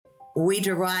We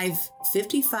derive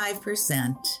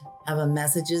 55% of a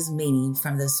message's meaning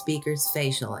from the speaker's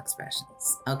facial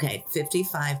expressions. Okay,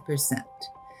 55%.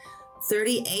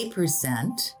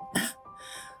 38%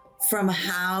 from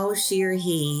how she or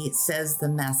he says the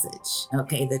message.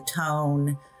 Okay, the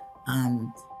tone,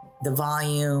 the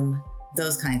volume,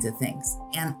 those kinds of things.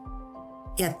 And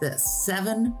get this,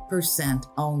 7%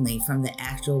 only from the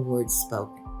actual words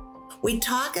spoken. We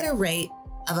talk at a rate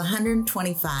of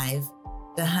 125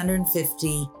 to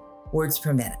 150 words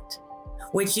per minute,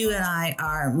 which you and I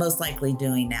are most likely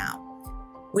doing now.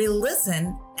 We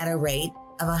listen at a rate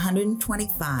of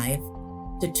 125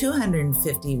 to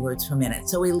 250 words per minute.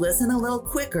 So we listen a little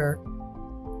quicker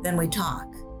than we talk.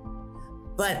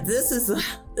 But this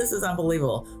is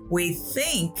unbelievable. We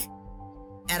think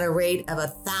at a rate of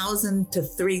 1,000 to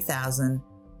 3,000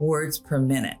 words per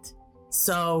minute.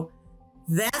 So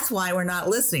that's why we're not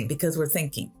listening, because we're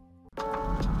thinking.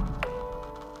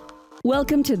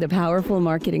 Welcome to the Powerful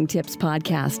Marketing Tips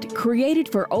Podcast,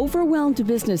 created for overwhelmed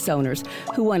business owners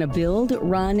who want to build,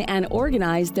 run, and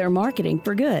organize their marketing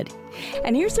for good.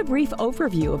 And here's a brief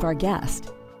overview of our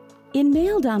guest. In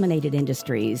male-dominated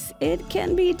industries, it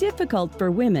can be difficult for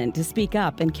women to speak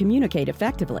up and communicate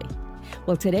effectively.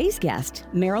 Well, today's guest,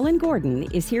 Marilyn Gordon,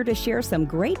 is here to share some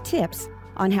great tips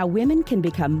on how women can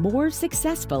become more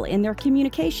successful in their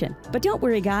communication. But don't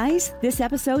worry, guys, this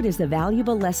episode is a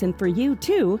valuable lesson for you,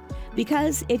 too,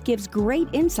 because it gives great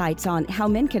insights on how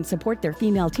men can support their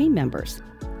female team members.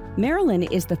 Marilyn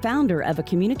is the founder of a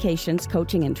communications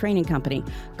coaching and training company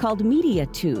called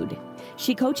Mediatude.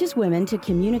 She coaches women to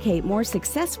communicate more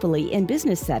successfully in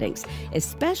business settings,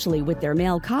 especially with their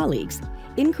male colleagues,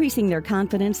 increasing their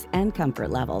confidence and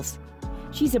comfort levels.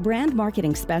 She's a brand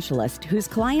marketing specialist whose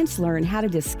clients learn how to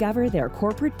discover their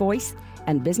corporate voice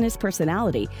and business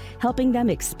personality, helping them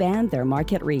expand their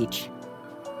market reach.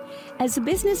 As a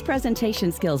business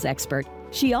presentation skills expert,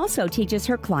 she also teaches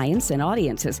her clients and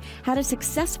audiences how to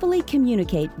successfully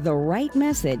communicate the right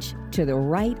message to the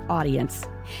right audience.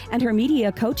 And her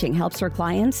media coaching helps her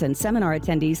clients and seminar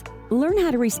attendees learn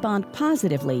how to respond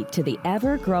positively to the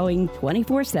ever-growing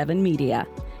 24/7 media.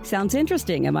 Sounds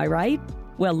interesting, am I right?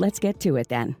 Well, let's get to it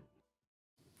then.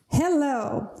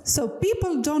 Hello. So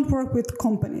people don't work with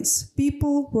companies.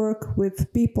 People work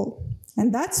with people.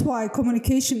 And that's why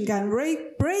communication can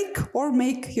break or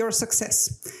make your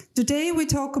success. Today we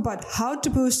talk about how to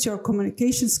boost your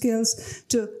communication skills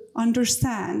to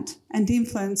understand and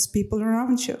influence people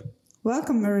around you.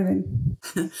 Welcome, Marilyn.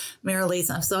 Marilyn,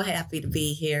 I'm so happy to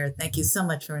be here. Thank you so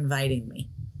much for inviting me.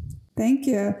 Thank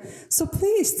you. So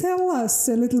please tell us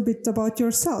a little bit about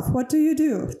yourself. What do you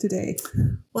do today?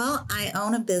 Well, I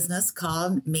own a business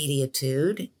called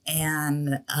Mediatude,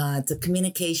 and it's a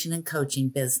communication and coaching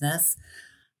business.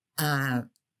 I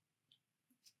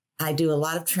do a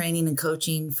lot of training and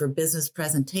coaching for business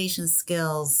presentation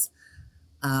skills,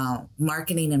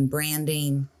 marketing and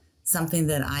branding, something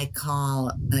that I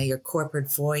call your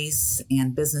corporate voice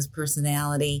and business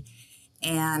personality.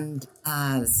 And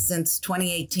since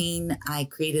 2018, I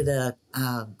created a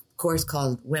course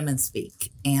called Women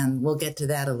Speak, and we'll get to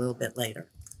that a little bit later.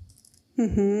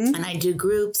 Mm-hmm. And I do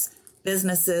groups,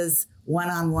 businesses,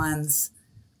 one-on-ones,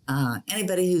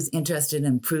 anybody who's interested in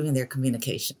improving their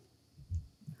communication.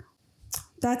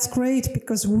 That's great,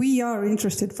 because we are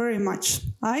interested very much.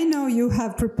 I know you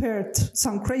have prepared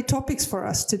some great topics for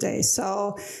us today,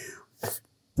 so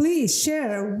please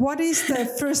share, what is the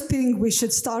first thing we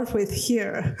should start with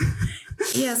here?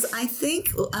 Yes, I think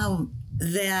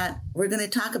that we're going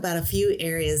to talk about a few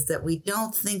areas that we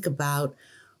don't think about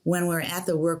when we're at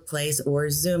the workplace or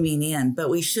zooming in, but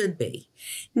we should be.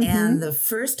 Mm-hmm. And the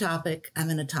first topic I'm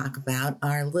going to talk about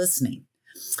are listening.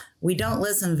 We don't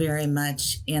listen very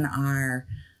much in our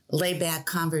laid-back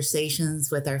conversations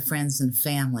with our friends and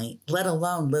family, let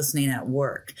alone listening at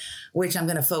work, which I'm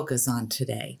going to focus on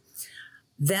today.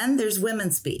 Then there's Women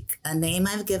Speak, a name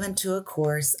I've given to a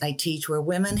course I teach where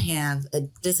women have a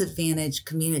disadvantage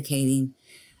communicating,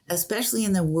 especially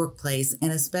in the workplace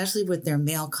and especially with their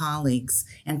male colleagues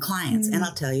and clients. Mm-hmm. And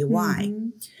I'll tell you why. Mm-hmm.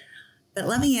 But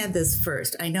let me add this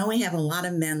first. I know we have a lot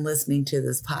of men listening to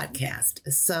this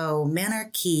podcast. So men are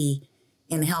key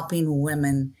in helping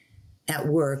women at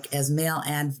work as male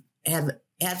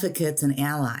advocates and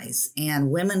allies.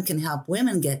 And women can help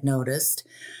women get noticed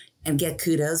and get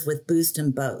kudos with Boost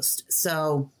and Boast.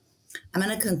 So I'm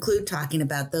going to conclude talking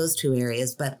about those two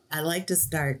areas, but I'd like to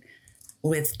start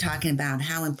with talking about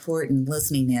how important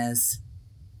listening is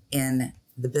in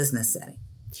the business setting.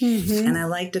 Mm-hmm. And I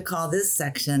like to call this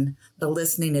section the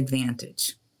listening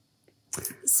advantage.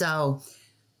 So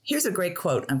here's a great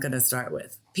quote I'm going to start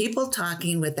with. People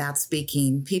talking without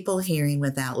speaking, people hearing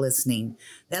without listening.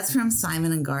 That's from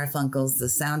Simon and Garfunkel's The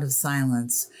Sound of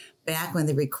Silence, back when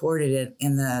they recorded it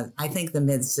in I think the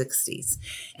mid-60s.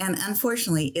 And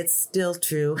unfortunately, it's still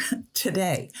true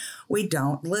today. We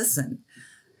don't listen.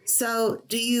 So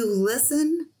do you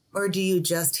listen or do you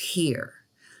just hear?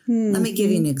 Let me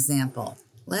give you an example.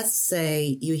 Let's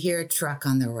say you hear a truck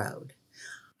on the road.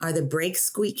 Are the brakes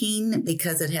squeaking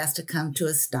because it has to come to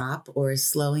a stop or is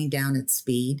slowing down its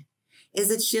speed? Is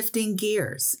it shifting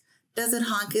gears? Does it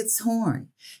honk its horn?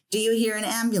 Do you hear an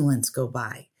ambulance go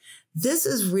by? This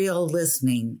is real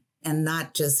listening and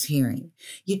not just hearing.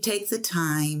 You take the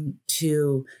time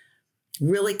to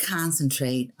really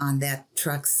concentrate on that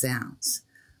truck's sounds.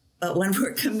 But when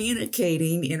we're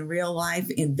communicating in real life,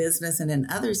 in business, and in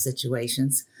other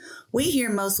situations, we hear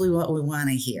mostly what we want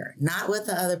to hear, not what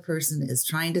the other person is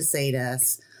trying to say to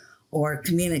us or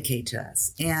communicate to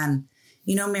us. And,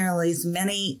 you know, Marilyn,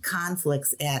 many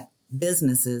conflicts at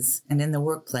businesses and in the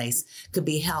workplace could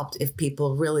be helped if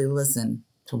people really listen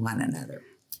to one another.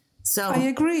 So I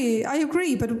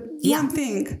agree. But one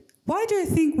thing, why do you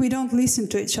think we don't listen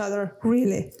to each other,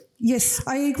 really? Yes,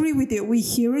 I agree with you. We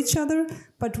hear each other,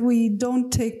 but we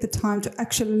don't take the time to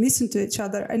actually listen to each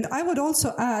other. And I would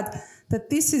also add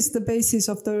that this is the basis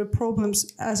of the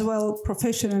problems as well,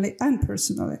 professionally and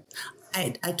personally.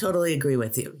 I totally agree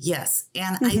with you. Yes.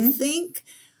 And I think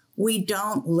we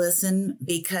don't listen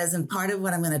because, and part of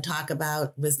what I'm going to talk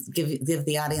about with give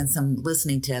the audience some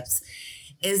listening tips,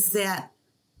 is that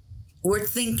we're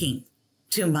thinking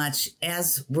too much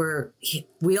as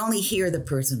we only hear the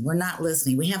person. We're not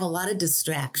listening. We have a lot of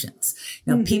distractions.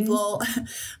 You know, people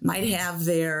might have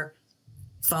their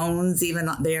phones even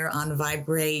there on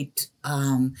vibrate.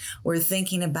 We're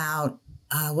thinking about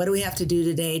what do we have to do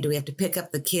today? Do we have to pick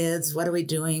up the kids? What are we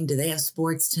doing? Do they have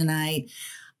sports tonight?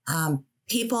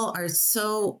 People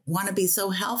want to be so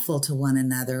helpful to one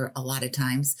another a lot of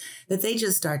times that they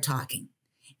just start talking.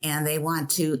 And they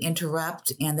want to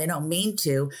interrupt, and they don't mean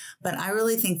to. But I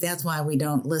really think that's why we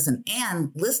don't listen.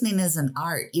 And listening is an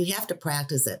art. You have to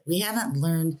practice it. We haven't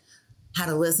learned how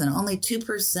to listen. Only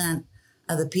 2%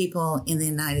 of the people in the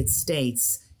United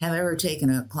States have ever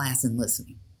taken a class in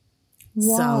listening.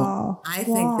 Wow. So I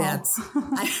think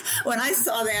when I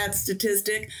saw that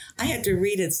statistic, I had to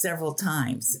read it several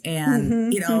times.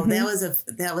 And,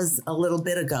 that was a little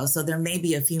bit ago. So there may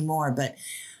be a few more. But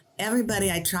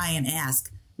everybody I try and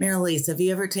ask, Marilyn, have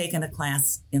you ever taken a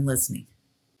class in listening?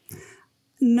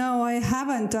 No, I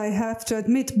haven't, I have to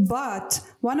admit. But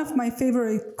one of my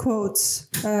favorite quotes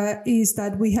is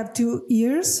that we have 2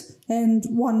 ears and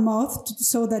 1 mouth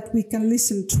so that we can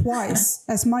listen twice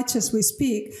as much as we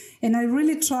speak. And I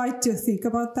really try to think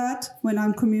about that when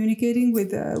I'm communicating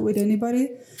with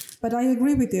anybody. But I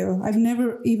agree with you. I've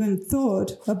never even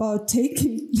thought about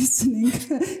taking listening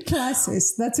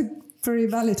classes. That's a very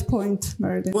valid point,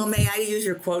 Marilyn. Well, may I use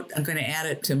your quote? I'm going to add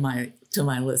it to my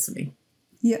listening.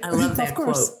 Yeah, I love that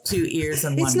quote. 2 ears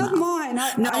and 1 mouth. It's not mine.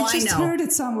 I just heard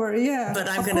it somewhere. Yeah, but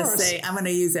I'm going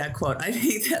to use that quote. I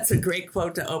think that's a great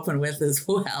quote to open with as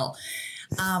well.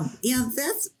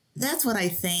 That's what I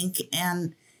think.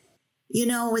 And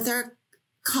with our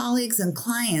colleagues and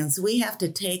clients, we have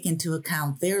to take into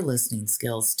account their listening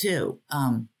skills too.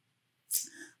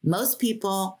 Most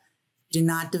people do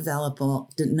not develop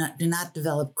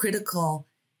critical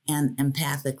and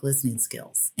empathic listening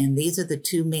skills. And these are the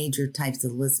 2 major types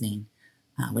of listening,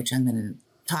 which I'm going to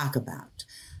talk about.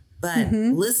 But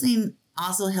listening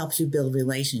also helps you build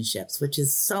relationships, which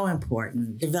is so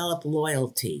important, develop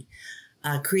loyalty,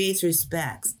 creates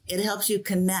respect. It helps you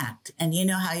connect. And you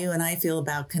know how you and I feel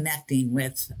about connecting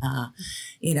with,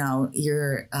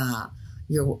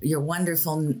 your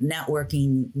wonderful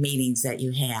networking meetings that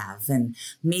you have and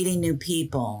meeting new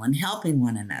people and helping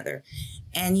one another.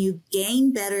 And you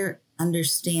gain better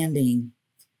understanding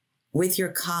with your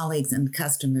colleagues and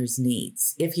customers'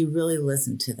 needs if you really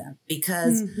listen to them.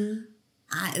 Because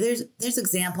there's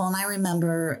example, and I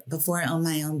remember before I owned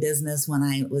my own business, when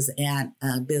I was at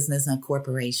a business, a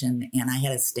corporation, and I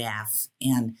had a staff.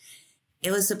 And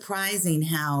it was surprising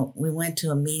how we went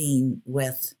to a meeting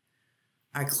with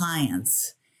our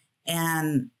clients,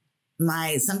 and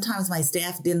sometimes my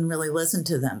staff didn't really listen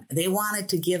to them. They wanted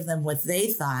to give them what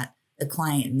they thought the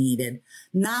client needed,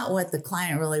 not what the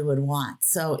client really would want.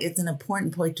 So it's an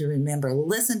important point to remember.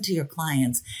 Listen to your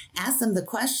clients, ask them the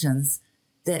questions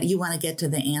that you want to get to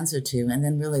the answer to, and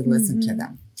then really listen to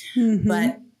them.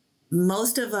 But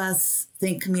most of us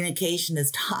think communication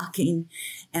is talking,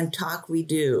 and talk we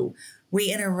do. We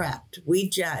interrupt, we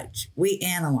judge, we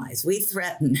analyze, we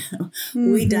threaten,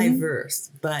 we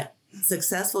diverse, but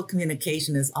successful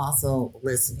communication is also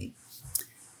listening.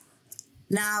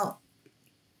 Now,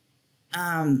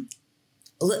 men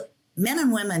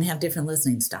and women have different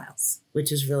listening styles,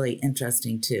 which is really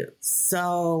interesting too.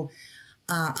 So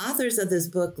authors of this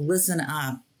book, Listen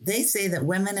Up, they say that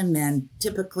women and men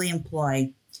typically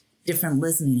employ different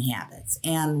listening habits,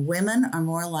 and women are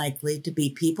more likely to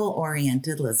be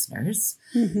people-oriented listeners.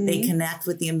 Mm-hmm. They connect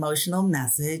with the emotional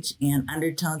message and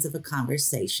undertones of a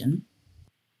conversation,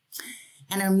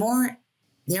 and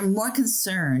they're more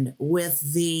concerned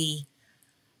with the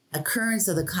occurrence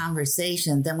of the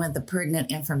conversation than with the pertinent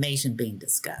information being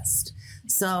discussed.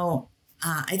 So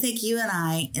I think you and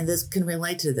I, and this can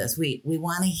relate to this, we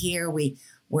want to hear,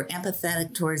 we're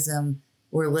empathetic towards them,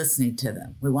 we're listening to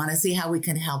them. We want to see how we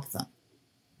can help them.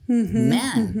 Mm-hmm,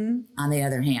 Men, on the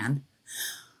other hand,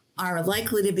 are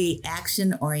likely to be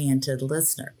action-oriented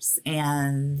listeners.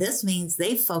 And this means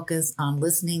they focus on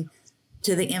listening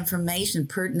to the information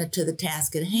pertinent to the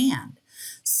task at hand.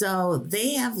 So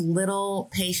they have little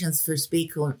patience for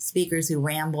speakers who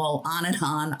ramble on and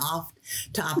on off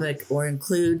topic or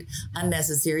include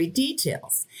unnecessary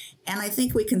details. And I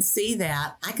think we can see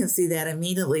that. I can see that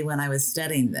immediately when I was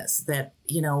studying this, that,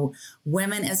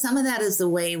 women, and some of that is the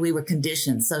way we were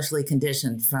conditioned, socially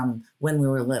conditioned from when we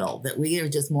were little, that we are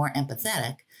just more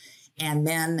empathetic and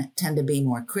men tend to be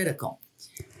more critical.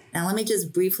 Now, let me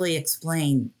just briefly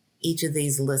explain each of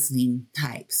these listening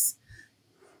types.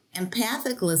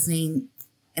 Empathic listening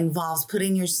involves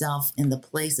putting yourself in the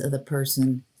place of the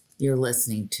person you're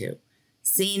listening to,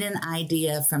 seeing an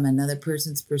idea from another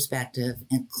person's perspective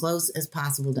and close as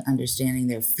possible to understanding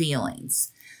their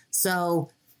feelings. So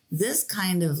this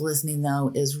kind of listening,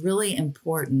 though, is really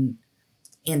important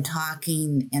in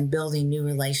talking and building new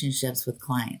relationships with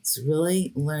clients,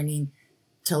 really learning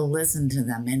to listen to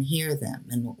them and hear them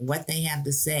and what they have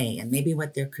to say and maybe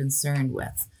what they're concerned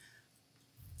with.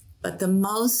 But the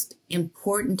most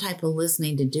important type of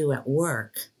listening to do at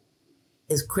work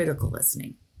is critical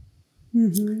listening.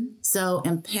 Mm-hmm. So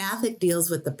empathic deals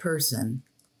with the person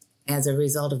as a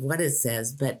result of what it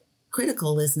says, but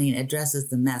critical listening addresses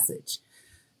the message.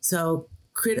 So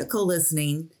critical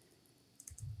listening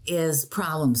is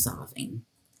problem solving,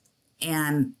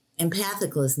 and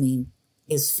empathic listening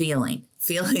is feeling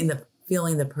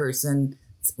the person's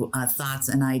thoughts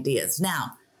and ideas.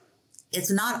 Now, it's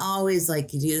not always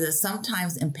like you do this.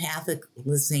 Sometimes empathic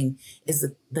listening is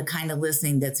the kind of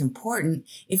listening that's important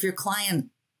if your client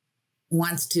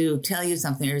wants to tell you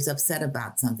something or is upset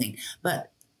about something.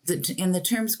 But in the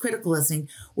terms critical listening,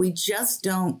 we just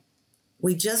don't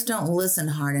listen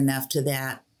hard enough to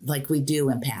that like we do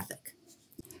empathic.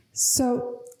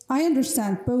 So I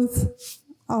understand both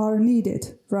are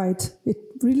needed, right? It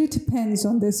really depends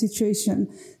on the situation.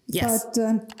 Yes.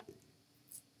 But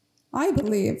I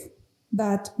believe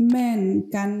that men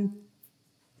can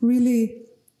really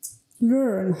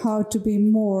learn how to be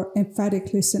more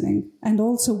emphatic listening. And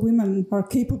also women are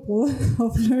capable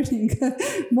of learning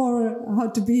more how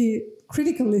to be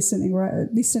critical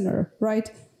listener, right?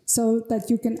 So that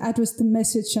you can address the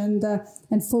message and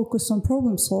focus on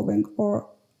problem solving. Or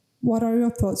what are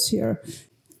your thoughts here?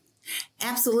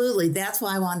 Absolutely. That's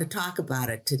why I wanted to talk about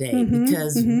it today,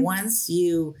 because once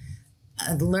you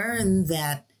learn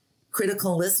that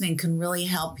critical listening can really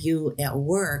help you at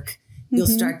work, you'll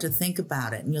start to think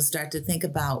about it and you'll start to think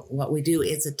about what we do.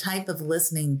 It's a type of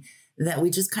listening that we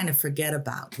just kind of forget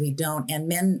about. We don't, and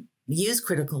men use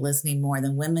critical listening more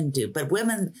than women do, but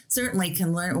women certainly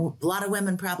can learn. A lot of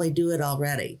women probably do it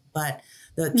already, but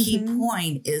the key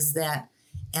point is that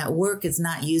at work it's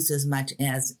not used as much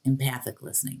as empathic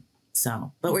listening.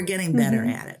 So, but we're getting better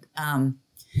at it.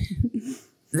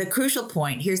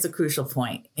 Here's the crucial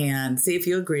point, and see if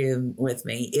you agree with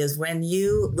me, is when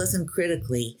you listen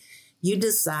critically, you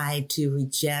decide to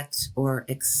reject or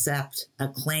accept a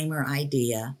claim or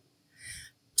idea,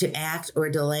 to act or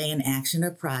delay an action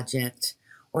or project,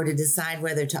 or to decide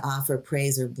whether to offer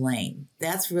praise or blame.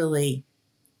 That's really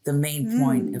the main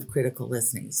point of critical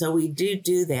listening. So we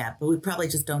do that, but we probably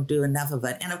just don't do enough of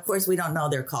it. And of course, we don't know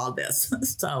they're called this.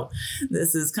 So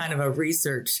this is kind of a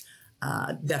research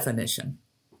definition.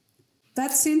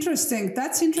 That's interesting.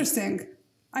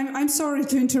 I'm sorry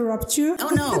to interrupt you. Oh,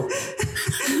 no.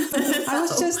 I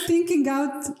was just thinking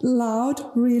out loud,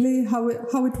 really, how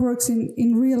it works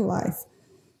in real life.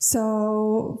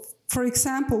 So, for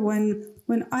example,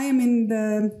 when I am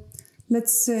in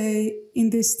let's say, in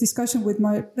this discussion with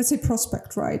my, let's say,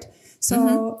 prospect, right?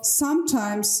 So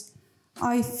sometimes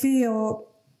I feel,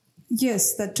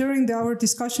 yes, that during our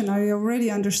discussion, I already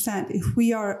understand if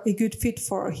we are a good fit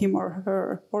for him or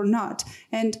her or not.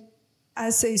 And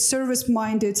as a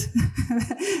service-minded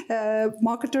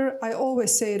marketer, I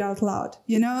always say it out loud.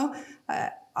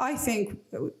 I think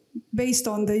based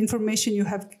on the information you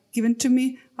have given to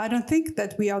me, I don't think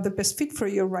that we are the best fit for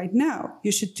you right now.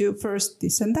 You should do first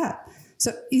this and that.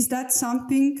 So is that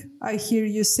something I hear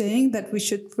you saying, that we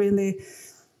should really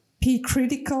be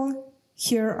critical,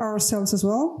 hear ourselves as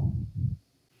well?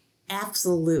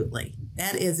 Absolutely.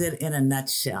 That is it in a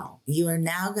nutshell. You are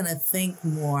now going to think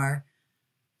more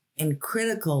in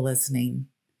critical listening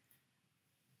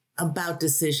about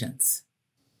decisions.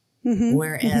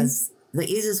 Whereas the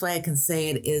easiest way I can say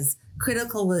it is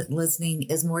critical listening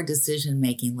is more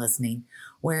decision-making listening,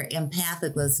 where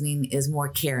empathic listening is more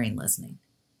caring listening.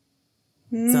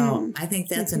 So I think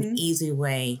that's an easy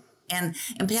way. And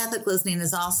empathic listening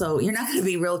is also, you're not going to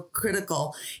be real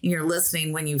critical in your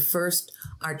listening when you first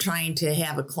are trying to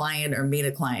have a client or meet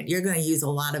a client. You're going to use a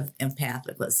lot of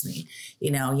empathic listening.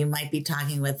 You know, you might be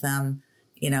talking with them,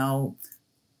 you know,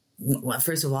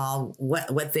 first of all,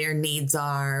 what their needs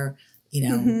are, you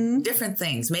know, different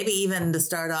things. Maybe even to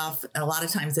start off a lot of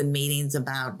times in meetings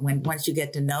about once you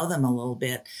get to know them a little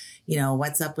bit, you know,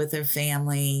 what's up with their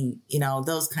family, you know,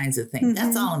 those kinds of things.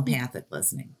 That's all empathic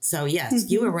listening. So yes,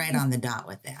 you were right on the dot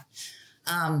with that.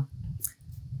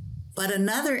 But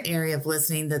another area of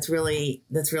listening that's really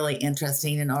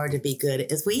interesting in order to be good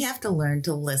is we have to learn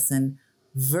to listen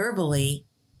verbally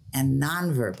and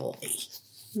non-verbally.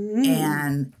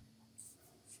 And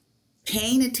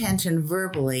paying attention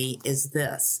verbally is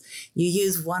this. You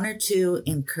use one or two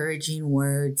encouraging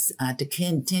words to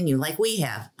continue, like we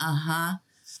have. I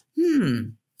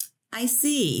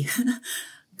see.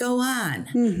 Go on.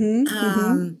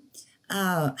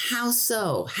 How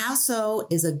so? How so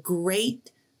is a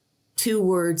great 2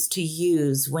 words to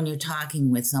use when you're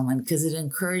talking with someone because it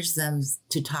encourages them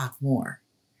to talk more.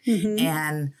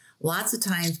 And lots of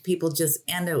times people just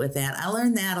end it with that. I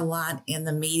learned that a lot in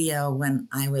the media when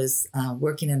I was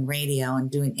working in radio and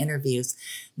doing interviews,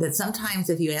 that sometimes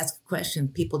if you ask a question,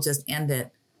 people just end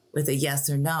it with a yes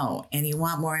or no, and you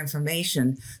want more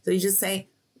information. So you just say,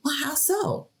 well, how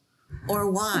so?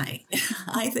 Or why?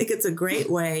 I think it's a great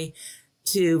way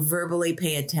to verbally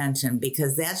pay attention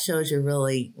because that shows you're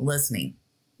really listening.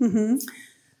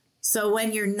 So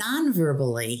when you're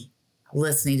non-verbally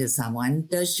listening to someone,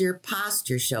 does your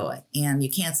posture show it? And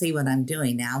you can't see what I'm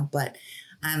doing now, but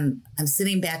I'm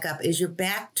sitting back up. Is your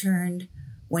back turned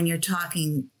when you're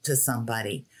talking to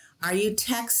somebody? Are you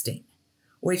texting?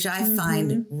 Which I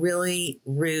find really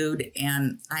rude,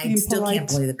 and I still can't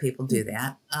believe that people do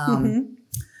that.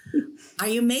 Are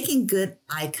you making good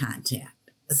eye contact?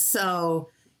 So,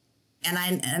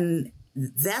 and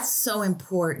that's so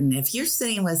important. If you're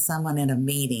sitting with someone in a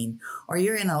meeting, or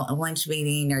you're in a lunch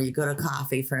meeting, or you go to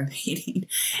coffee for a meeting,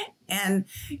 and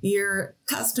your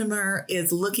customer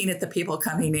is looking at the people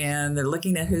coming in, they're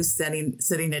looking at who's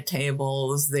sitting at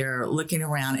tables, they're looking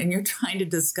around, and you're trying to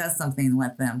discuss something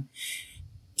with them,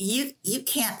 you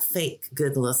can't fake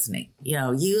good listening. You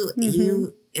know,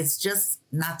 it's just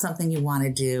not something you want to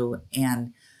do,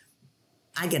 and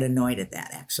I get annoyed at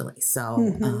that actually.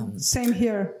 So same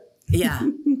here. Yeah.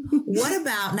 What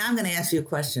about, now I'm going to ask you a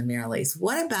question, Marilyn.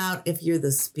 What about if you're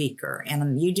the speaker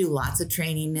and you do lots of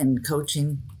training and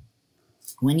coaching?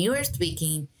 When you are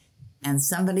speaking and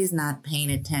somebody's not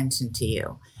paying attention to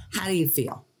you, how do you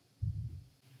feel?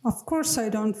 Of course, I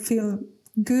don't feel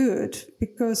good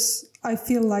because I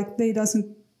feel like they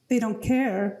don't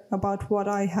care about what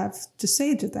I have to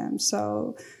say to them.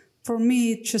 So for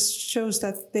me, it just shows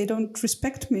that they don't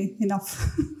respect me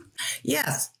enough.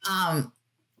 Yes.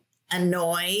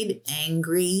 Annoyed,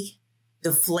 angry,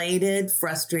 deflated,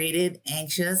 frustrated,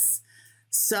 anxious.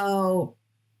 So,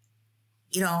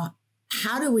 you know,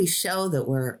 how do we show that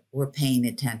we're paying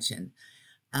attention?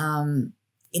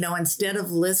 You know, instead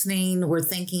of listening, we're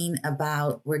thinking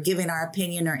about, we're giving our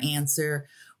opinion or answer,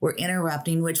 we're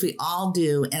interrupting, which we all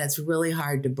do, and it's really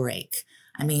hard to break.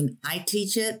 I mean, I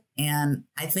teach it, and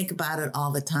I think about it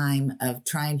all the time of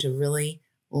trying to really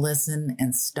listen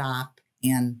and stop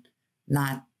and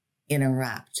not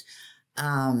interrupt,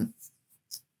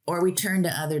 or we turn to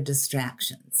other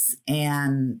distractions.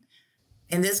 And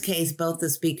in this case, both the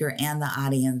speaker and the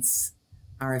audience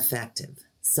are effective.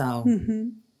 So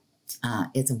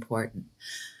it's important.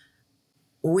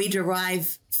 We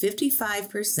derive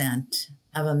 55%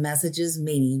 of a message's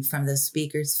meaning from the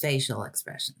speaker's facial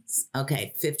expressions.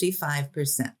 Okay,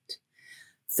 55%.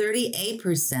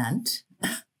 38%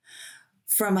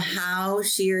 from how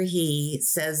she or he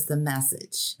says the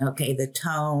message. Okay, the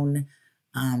tone,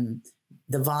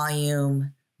 the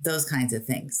volume, those kinds of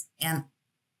things. And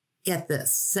get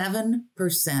this,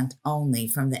 7% only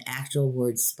from the actual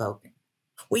words spoken.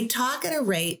 We talk at a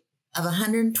rate of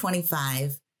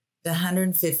 125 to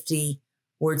 150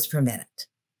 words per minute,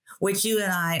 which you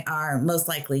and I are most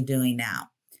likely doing now.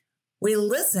 We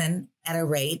listen at a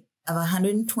rate of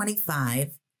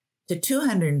 125 to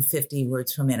 250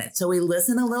 words per minute. So we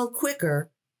listen a little quicker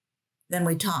than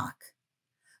we talk.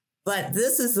 But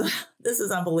this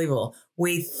is unbelievable.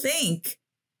 We think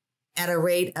at a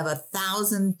rate of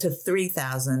 1,000 to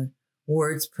 3,000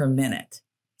 words per minute.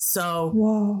 So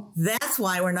Wow. That's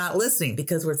why we're not listening,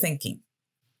 because we're thinking.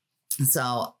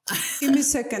 So Give me a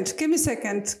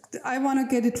second. I want to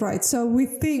get it right. So we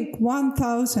think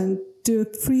 1,000 to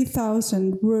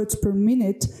 3,000 words per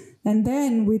minute, and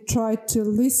then we try to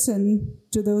listen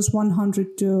to those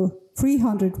 100 to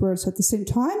 300 words at the same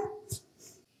time?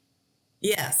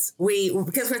 Yes,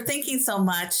 because we're thinking so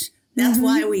much. That's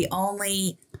why we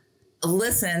only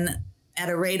listen at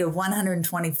a rate of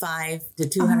 125 to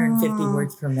 250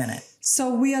 words per minute.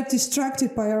 So we are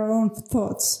distracted by our own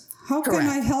thoughts. How Correct. can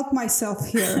I help myself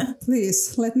here?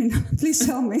 Please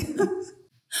tell me.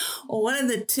 Well, one of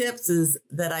the tips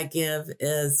that I give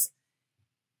is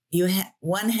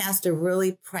one has to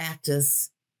really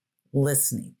practice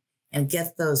listening and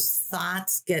get those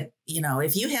thoughts.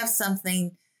 If you have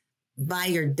something by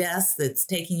your desk that's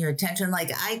taking your attention,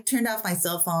 like I turned off my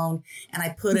cell phone and I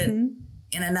put it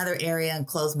in another area and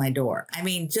closed my door. I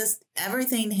mean, just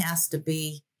everything has to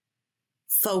be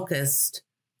focused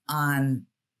on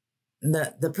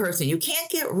the person. You can't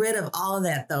get rid of all of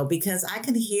that, though, because I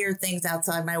can hear things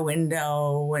outside my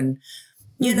window and,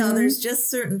 there's just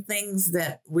certain things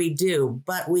that we do,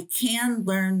 but we can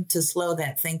learn to slow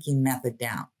that thinking method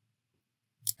down.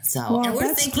 So, wow, and we're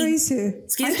that's thinking, crazy.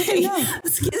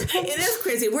 It is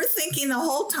crazy. We're thinking the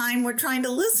whole time we're trying to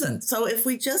listen. So if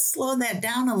we just slow that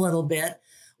down a little bit,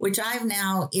 which I've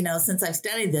now, since I've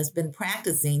studied this, been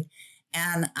practicing,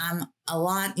 and I'm a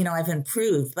lot, I've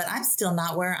improved, but I'm still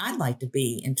not where I'd like to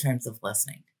be in terms of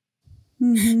listening.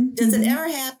 Does it ever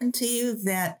happen to you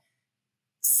that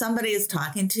somebody is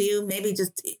talking to you, maybe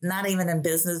just not even in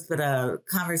business, but a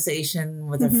conversation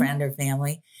with a friend or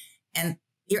family, and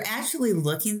you're actually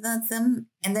looking at them,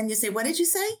 and then you say, "What did you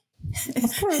say?"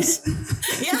 Of course.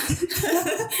 Yeah.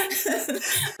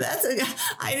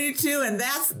 I do too. And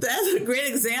that's a great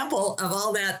example of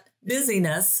all that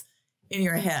busyness in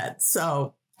your head.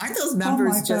 So aren't those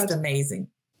numbers just amazing?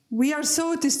 We are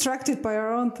so distracted by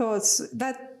our own thoughts.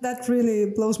 That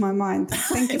really blows my mind.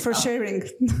 Thank you for sharing.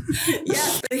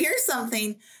 Yes, but here's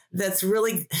something that's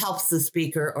really helps the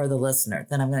speaker or the listener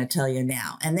that I'm going to tell you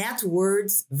now. And that's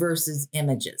words versus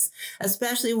images,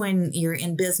 especially when you're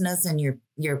in business and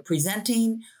you're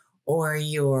presenting or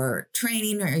you're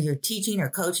training or you're teaching or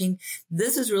coaching.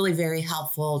 This is really very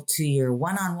helpful to your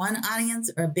one-on-one audience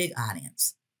or a big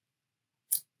audience.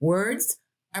 Words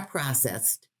are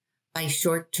processed by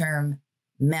short-term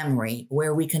memory,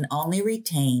 where we can only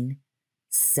retain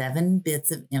 7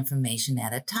 bits of information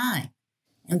at a time.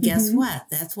 And guess what?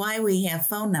 That's why we have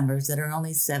phone numbers that are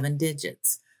only 7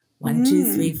 digits. 1,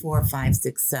 2, 3, 4, 5,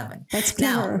 6, 7. That's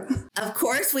clever. Now, of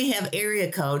course, we have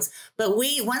area codes, but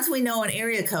once we know an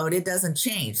area code, it doesn't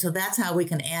change. So that's how we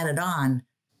can add it on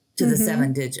to the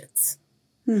 7 digits.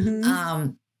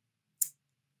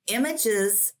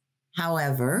 Images,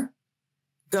 however,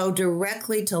 go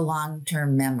directly to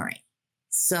long-term memory.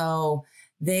 So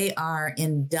they are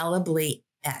indelibly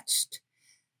etched.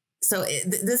 So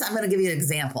I'm going to give you an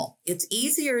example. It's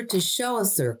easier to show a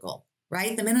circle,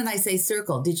 right? The minute I say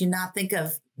circle, did you not think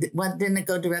of didn't it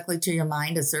go directly to your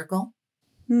mind, a circle?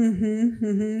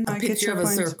 A picture of a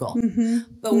circle.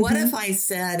 But what if I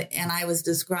said, and I was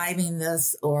describing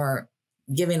this or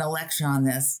giving a lecture on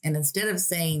this, and instead of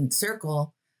saying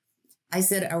circle, I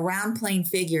said a round plane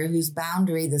figure whose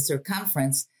boundary, the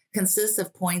circumference, consists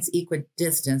of points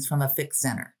equidistant from a fixed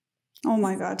center. Oh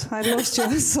my God, I lost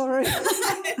you. Sorry.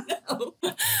 I know.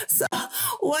 So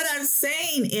what I'm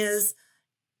saying is,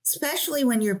 especially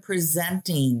when you're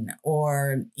presenting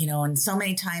or, and so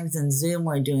many times in Zoom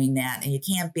we're doing that and you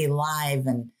can't be live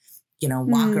and,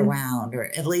 walk around, or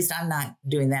at least I'm not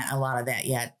doing a lot of that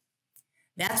yet.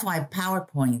 That's why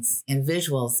PowerPoints and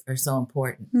visuals are so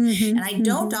important. And I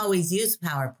don't always use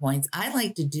PowerPoints. I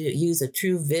like to use a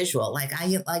true visual. Like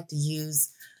I like to use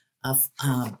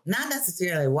not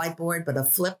necessarily a whiteboard, but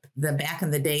the back in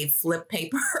the day flip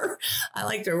paper. I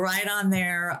like to write on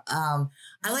there.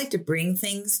 I like to bring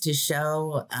things to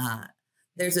show.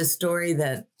 There's a story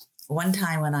that one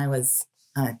time when I was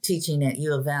teaching at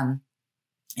U of M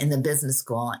in the business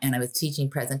school, and I was teaching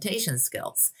presentation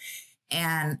skills.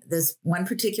 And this one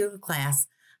particular class,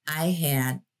 I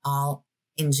had all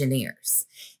engineers.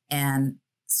 And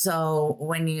so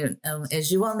when you, as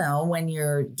you all know, when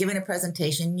you're giving a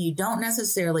presentation, you don't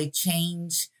necessarily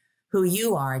change who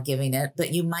you are giving it,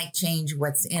 but you might change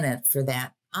what's in it for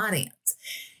that audience.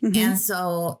 And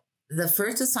so the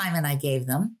first assignment I gave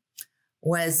them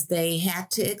was they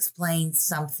had to explain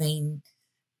something,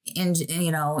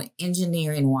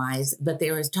 engineering wise, but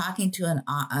they were talking to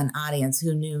an audience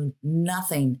who knew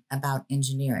nothing about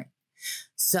engineering.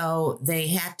 So they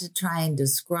had to try and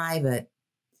describe it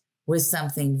with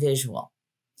something visual.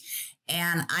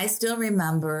 And I still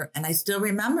remember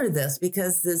this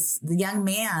because the young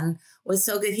man was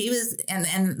so good. He was,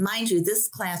 and mind you, this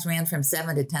class ran from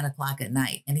 7 to 10 o'clock at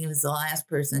night, and he was the last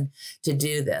person to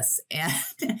do this. And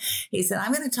he said,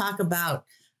 I'm going to talk about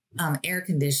air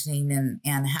conditioning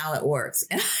and how it works.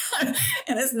 And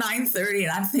it's 9:30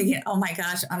 and I'm thinking, oh my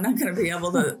gosh, I'm not going to be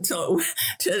able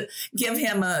to give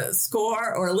him a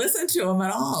score or listen to him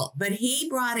at all. But he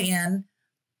brought in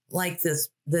like this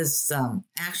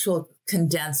actual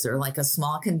condenser, like a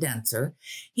small condenser.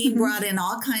 He brought in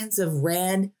all kinds of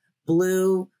red,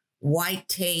 blue, white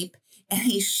tape, and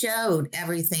he showed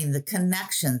everything, the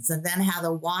connections, and then how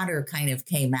the water kind of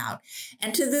came out.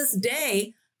 And to this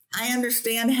day, I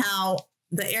understand how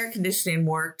the air conditioning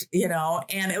worked,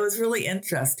 and it was really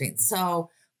interesting. So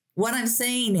what I'm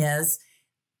saying is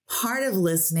part of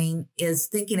listening is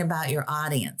thinking about your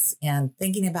audience, and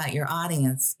thinking about your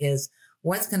audience is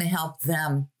what's going to help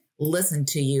them listen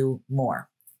to you more.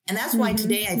 And that's why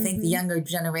today I think the younger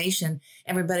generation,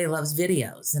 everybody loves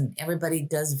videos and everybody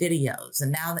does videos.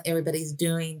 And now everybody's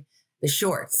doing the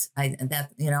shorts on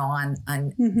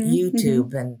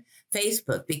YouTube and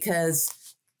Facebook, because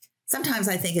sometimes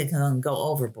I think it can go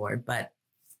overboard, but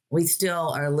we still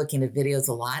are looking at videos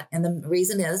a lot. And the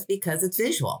reason is because it's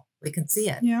visual. We can see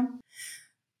it. Yeah.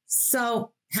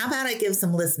 So how about I give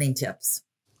some listening tips?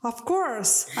 Of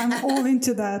course. I'm all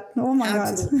into that. Oh my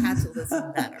God. How to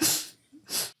listen better.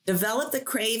 Develop the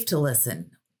crave to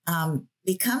listen.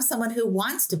 Become someone who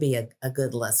wants to be a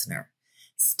good listener.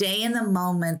 Stay in the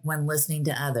moment when listening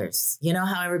to others. You know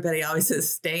how everybody always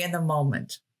says, stay in the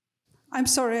moment. I'm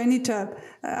sorry, I need to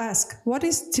ask, what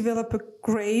is develop a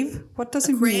crave? What does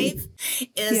it mean? Crave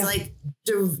is like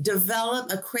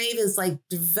develop. A crave is like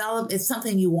develop. It's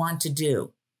something you want to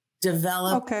do.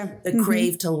 Develop the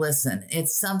crave to listen.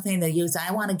 It's something that you say,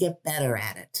 I want to get better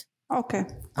at it. Okay.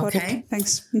 Got it.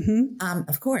 Thanks.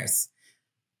 Of course.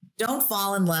 Don't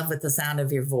fall in love with the sound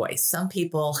of your voice. Some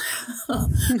people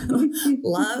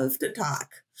love to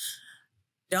talk.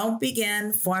 Don't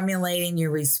begin formulating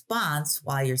your response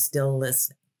while you're still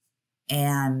listening.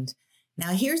 And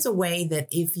now here's a way that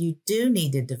if you do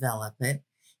need to develop it,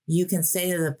 you can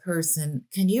say to the person,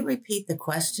 can you repeat the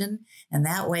question? And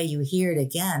that way you hear it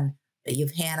again, but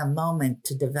you've had a moment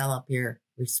to develop your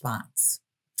response.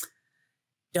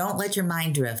 Don't let your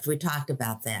mind drift. We talked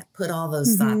about that. Put all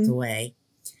those thoughts away.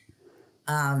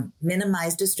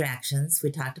 Minimize distractions.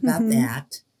 We talked about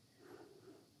that.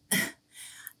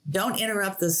 Don't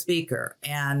interrupt the speaker.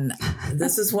 And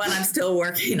this is what I'm still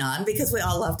working on, because we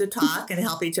all love to talk and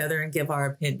help each other and give our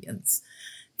opinions.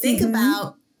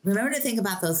 Remember to think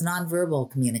about those nonverbal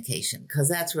communication, because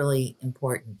that's really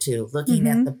important too. Looking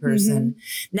at the person.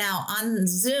 Now on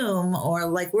Zoom, or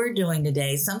like we're doing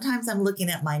today, sometimes I'm looking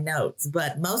at my notes,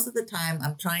 but most of the time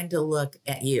I'm trying to look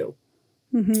at you,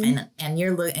 and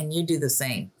you do the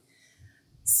same.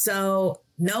 So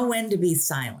know when to be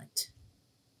silent.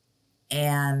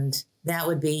 And that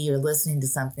would be you're listening to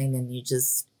something and you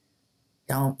just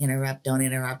don't interrupt.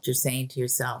 You're saying to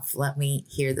yourself, let me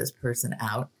hear this person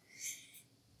out.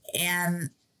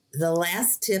 And the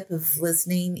last tip of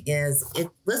listening is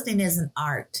listening is an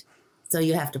art. So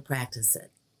you have to practice it.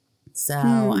 So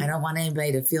I don't want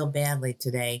anybody to feel badly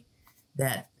today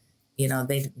that,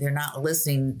 they're not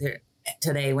listening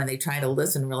today. When they try to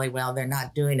listen really well, they're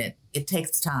not doing it. It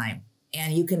takes time,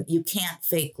 and you can't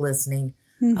fake listening.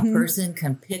 A person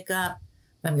can pick up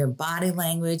from your body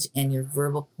language and your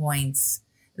verbal points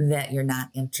that you're not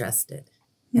interested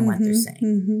in what they're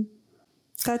saying.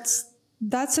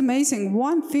 That's amazing.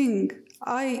 One thing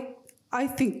I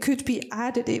think could be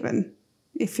added, even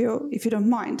if you don't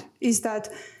mind, is that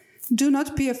do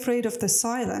not be afraid of the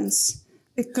silence,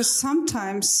 because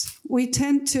sometimes we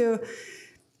tend to,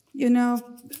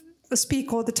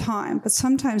 speak all the time, but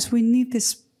sometimes we need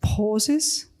these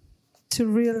pauses to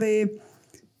really,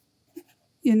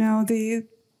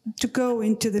 to go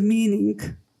into the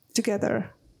meaning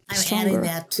together. I'm adding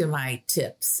that to my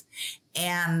tips.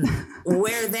 And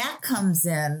where that comes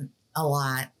in a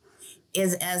lot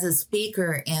is as a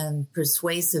speaker in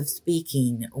persuasive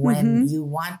speaking, when you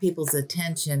want people's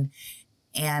attention.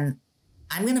 And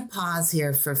I'm going to pause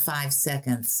here for 5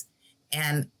 seconds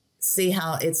and see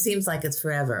how it seems like it's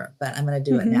forever, but I'm going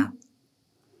to do it now.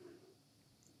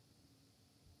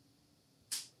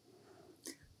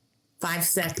 5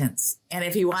 seconds. And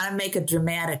if you want to make a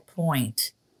dramatic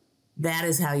point, that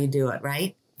is how you do it,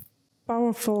 right?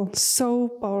 Powerful. So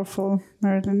powerful,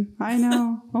 Marilyn. I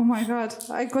know. Oh my God.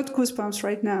 I got goosebumps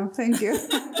right now. Thank you.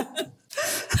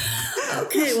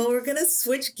 Okay, well, we're going to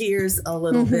switch gears a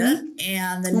little bit.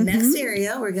 And the next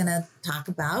area we're going to talk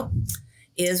about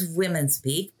is women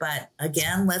speak. But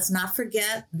again, let's not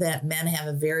forget that men have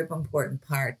a very important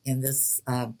part in this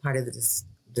part of the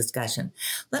discussion.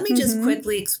 Let me just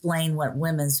quickly explain what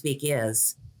women speak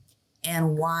is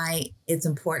and why it's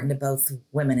important to both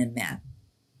women and men.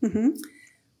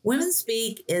 Women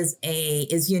speak is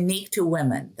unique to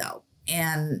women, though,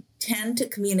 and tend to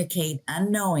communicate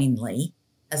unknowingly,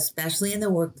 especially in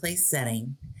the workplace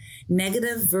setting,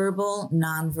 negative verbal,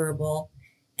 nonverbal,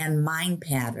 and mind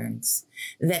patterns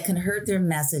that can hurt their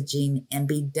messaging and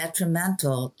be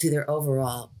detrimental to their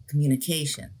overall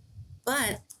communication.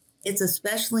 But it's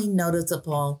especially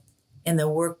noticeable in the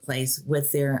workplace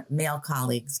with their male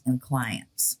colleagues and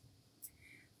clients.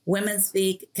 Women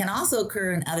speak can also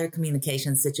occur in other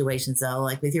communication situations, though,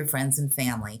 like with your friends and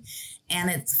family.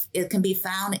 And it can be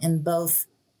found in both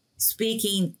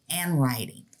speaking and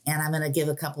writing. And I'm going to give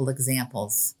a couple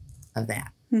examples of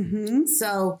that.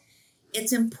 So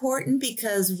it's important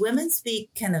because women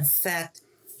speak can affect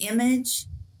image,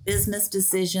 business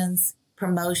decisions,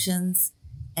 promotions,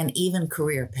 and even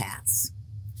career paths.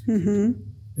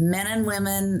 Men and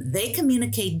women, they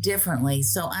communicate differently.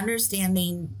 So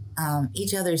understanding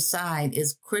each other's side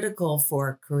is critical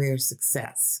for career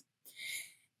success.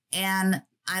 And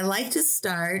I like to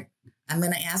start, I'm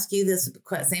going to ask you this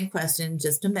same question in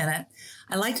just a minute.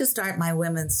 I like to start my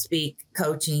Women Speak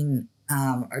coaching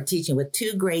or teaching with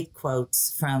 2 great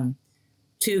quotes from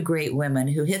 2 great women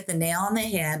who hit the nail on the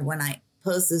head when I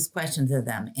posed this question to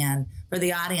them. And for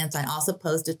the audience, I also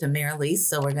posed it to Marilyn,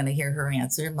 so we're going to hear her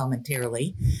answer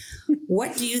momentarily.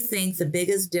 What do you think the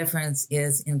biggest difference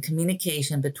is in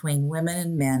communication between women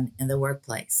and men in the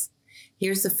workplace?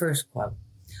 Here's the first quote.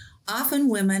 Often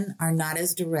women are not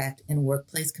as direct in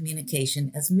workplace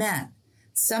communication as men.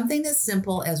 Something as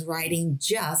simple as writing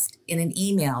just in an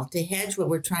email to hedge what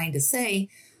we're trying to say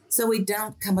so we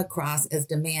don't come across as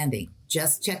demanding.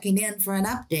 Just checking in for an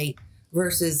update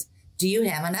versus, do you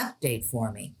have an update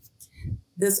for me?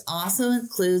 This also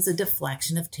includes a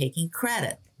deflection of taking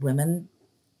credit. Women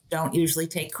don't usually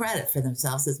take credit for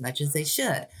themselves as much as they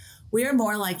should. We are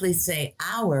more likely to say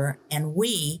our and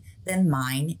we than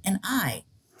mine and I.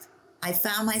 I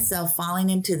found myself falling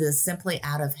into this simply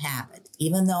out of habit,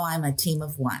 even though I'm a team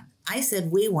of one. I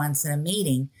said we once in a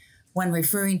meeting when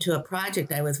referring to a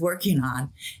project I was working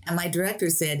on, and my director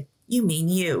said, you mean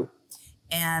you.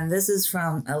 And this is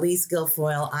from Elise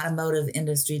Guilfoyle, Automotive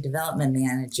Industry Development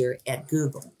Manager at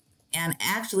Google. And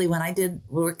actually, when I did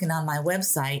working on my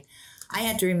website, I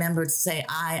had to remember to say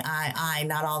I,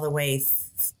 not all the way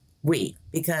we,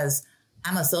 because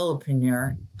I'm a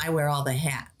solopreneur. I wear all the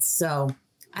hats. So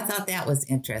I thought that was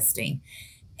interesting.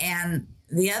 And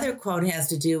the other quote has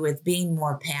to do with being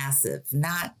more passive,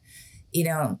 not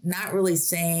really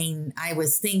saying I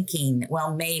was thinking,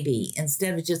 well, maybe,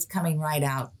 instead of just coming right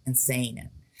out and saying it.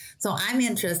 So I'm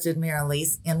interested, Marilyn,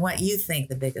 in what you think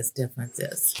the biggest difference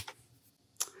is.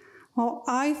 Well,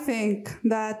 I think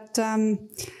that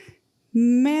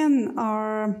men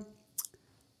are,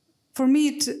 for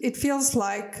me, it feels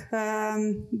like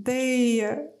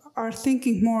they are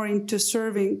thinking more into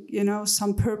serving,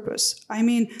 some purpose. I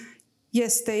mean,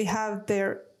 yes, they have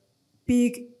their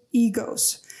big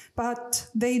egos, but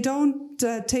they don't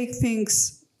take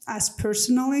things as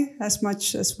personally as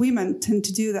much as women tend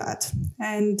to do that.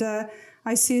 And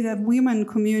I see that women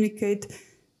communicate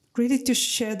really to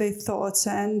share their thoughts,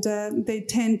 and they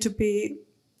tend to be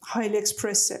highly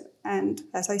expressive. And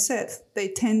as I said, they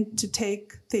tend to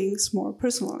take things more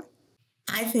personally.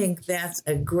 I think that's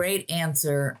a great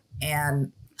answer.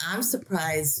 And I'm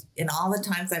surprised in all the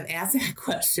times I've asked that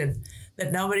question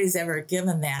that nobody's ever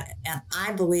given that. And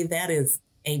I believe that is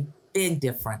a big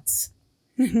difference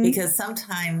because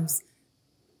sometimes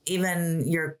even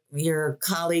your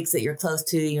colleagues that you're close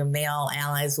to, your male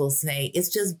allies will say, it's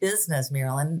just business,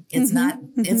 Marilyn. It's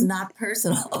it's not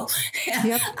personal.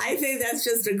 Yep. I think that's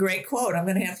just a great quote. I'm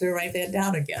going to have to write that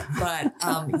down again. But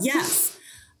yes,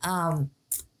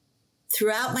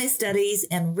 throughout my studies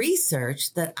and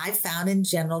research that I found in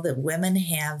general that women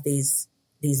have these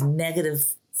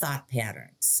negative thought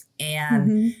patterns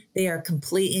and they are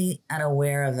completely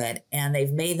unaware of it, and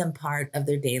they've made them part of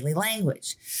their daily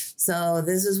language. So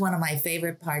this is one of my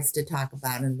favorite parts to talk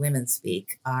about in Women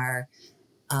Speak are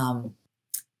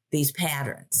these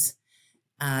patterns.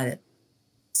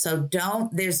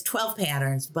 there's 12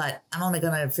 patterns, but I'm only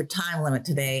going to, for time limit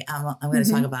today, I'm going to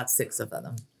talk about 6 of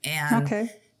them.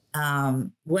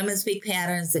 And women speak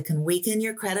patterns that can weaken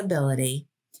your credibility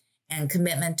and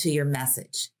commitment to your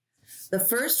message. The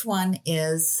first one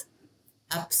is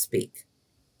upspeak.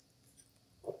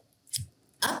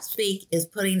 Upspeak is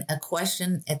putting a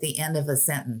question at the end of a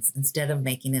sentence instead of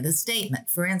making it a statement.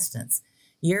 For instance,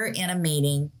 you're in a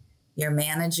meeting, your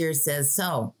manager says,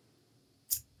 so,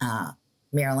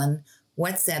 Marilyn,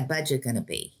 what's that budget going to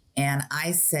be? And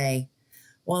I say,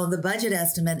 well, the budget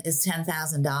estimate is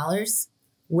 $10,000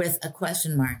 with a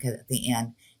question mark at the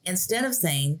end, instead of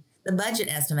saying the budget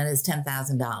estimate is $10,000.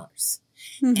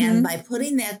 Mm-hmm. And by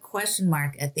putting that question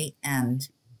mark at the end,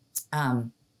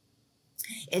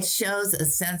 it shows a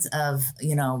sense of,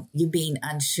 you being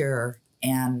unsure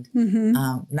and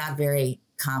not very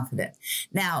confident.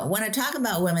 Now, when I talk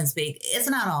about women speak, it's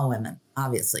not all women,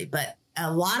 obviously, but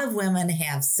a lot of women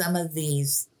have some of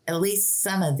these, at least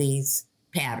some of these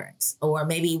patterns, or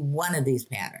maybe one of these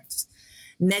patterns.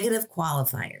 Negative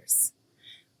qualifiers.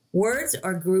 Words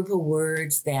or group of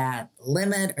words that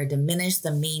limit or diminish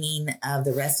the meaning of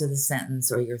the rest of the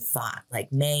sentence or your thought,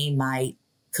 like may, might,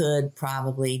 could,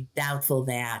 probably, doubtful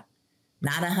that,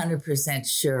 not 100%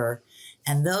 sure.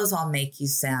 And those all make you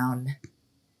sound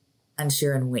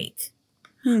unsure and weak.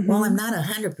 Mm-hmm. Well, I'm not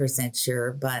 100%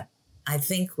 sure, but I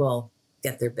think we'll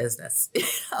get their business.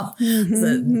 So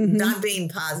not being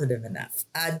positive enough.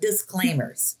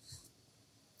 Disclaimers.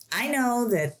 I know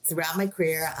that throughout my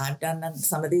career, I've done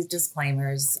some of these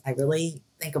disclaimers. I really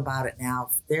think about it now.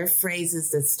 They're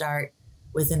phrases that start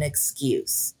with an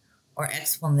excuse or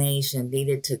explanation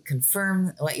needed to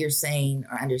confirm what you're saying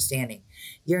or understanding.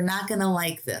 You're not going to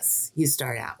like this, you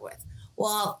start out with.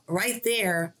 Well, right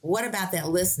there, what about that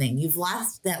listening? You've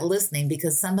lost that listening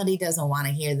because somebody doesn't want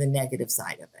to hear the negative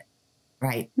side of it,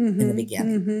 right, in the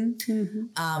beginning.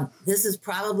 This is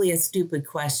probably a stupid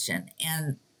question.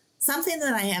 And something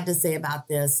that I have to say about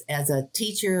this as a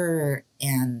teacher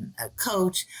and a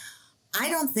coach, I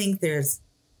don't think there's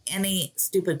any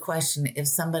stupid question if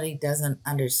somebody doesn't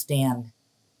understand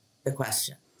the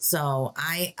question. So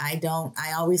I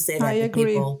always say that to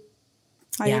people.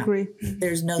 I agree.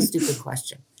 There's no stupid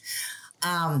question.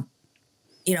 I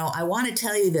want to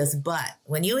tell you this, but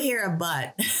when you hear a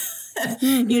but,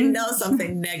 you know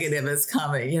something negative is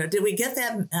coming. Did we get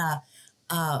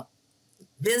that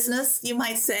business, you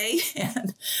might say?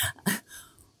 And,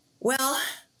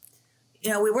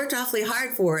 we worked awfully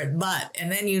hard for it, and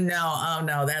then oh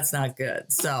no, that's not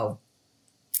good. So,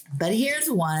 but here's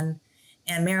one,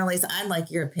 and Marilyn, I'd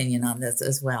like your opinion on this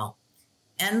as well.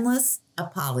 Endless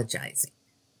apologizing.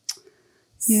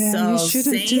 Yeah, so you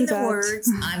shouldn't saying do the that.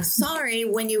 words, I'm sorry,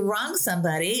 when you wrong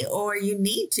somebody or you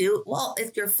need to, well,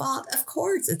 it's your fault. Of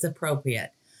course it's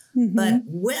appropriate. But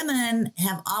women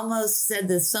have almost said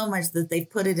this so much that they've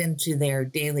put it into their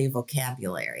daily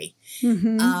vocabulary.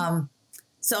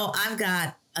 So I've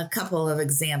got a couple of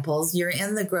examples. You're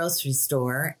in the grocery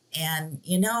store and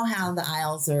you know how the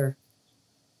aisles are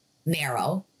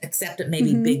narrow, except at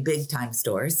maybe big time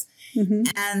stores.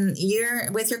 And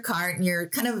you're with your cart and you're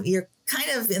kind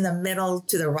of in the middle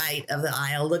to the right of the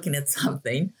aisle looking at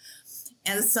something.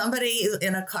 And somebody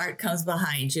in a cart comes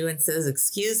behind you and says,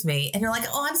 excuse me. And you're like,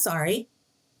 oh, I'm sorry.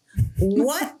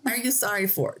 What are you sorry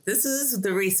for? This is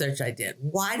the research I did.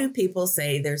 Why do people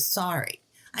say they're sorry?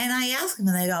 And I ask them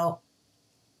and they go,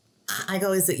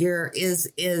 is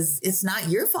it it's not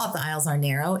your fault the aisles are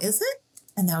narrow, is it?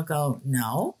 And they'll go,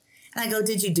 no. And I go,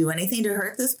 did you do anything to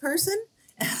hurt this person?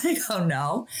 And I go,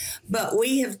 no. But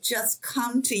we have just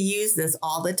come to use this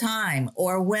all the time.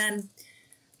 Or when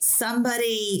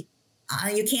somebody,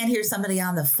 you can't hear somebody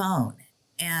on the phone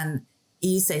and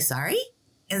you say, sorry,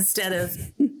 instead of,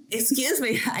 excuse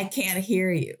me, I can't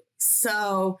hear you.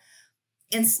 So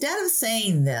instead of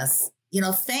saying this,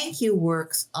 thank you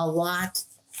works a lot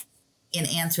in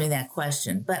answering that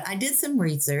question. But I did some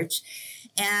research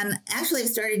and actually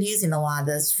started using a lot of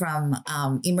this from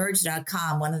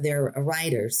emerge.com, one of their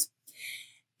writers.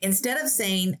 Instead of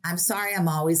saying, I'm sorry, I'm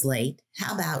always late,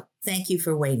 how about thank you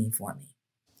for waiting for me?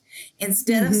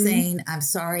 Instead of saying, I'm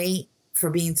sorry for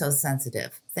being so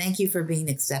sensitive, thank you for being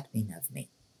accepting of me.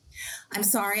 I'm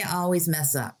sorry, I always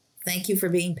mess up. Thank you for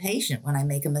being patient when I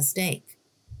make a mistake.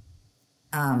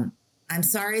 I'm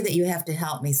sorry that you have to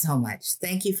help me so much.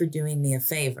 Thank you for doing me a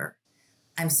favor.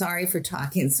 I'm sorry for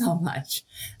talking so much.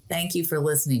 Thank you for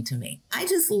listening to me. I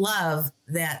just love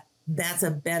that that's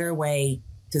a better way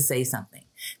to say something.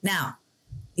 Now,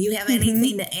 do you have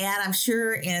anything to add? I'm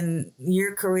sure in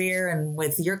your career and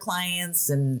with your clients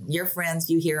and your friends,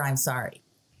 you hear, I'm sorry.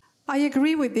 I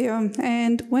agree with you.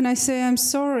 And when I say I'm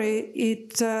sorry,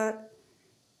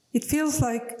 it feels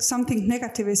like something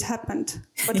negative has happened.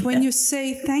 But when you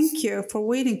say thank you for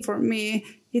waiting for me,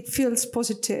 it feels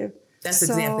positive. That's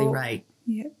exactly right.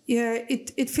 Yeah,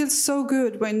 it feels so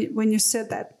good when you said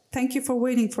that. Thank you for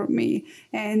waiting for me.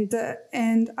 And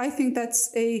I think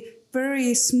that's a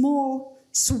very small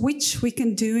switch we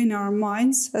can do in our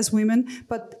minds as women,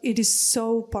 but it is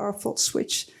so powerful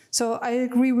switch. So I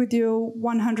agree with you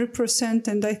 100%.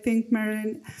 And I think,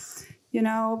 Marilyn,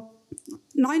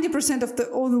 90% of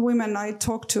all the women I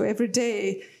talk to every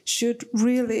day should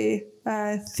really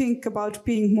think about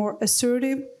being more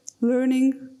assertive,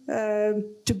 learning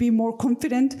to be more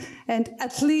confident, and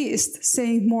at least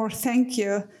saying more thank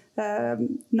you,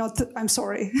 not I'm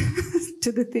sorry,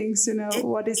 to the things,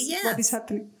 what is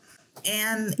happening.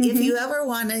 And if you ever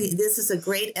want to, this is a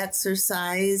great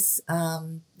exercise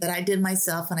that I did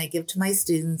myself and I give to my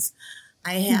students.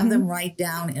 I have them write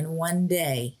down in one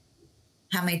day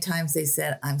how many times they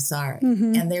said, I'm sorry.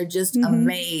 And they're just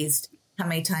amazed how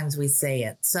many times we say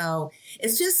it. So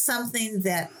it's just something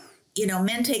that,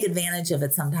 men take advantage of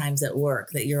it sometimes at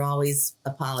work, that you're always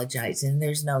apologizing.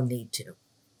 There's no need to.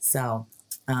 So.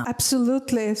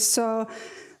 Absolutely. So,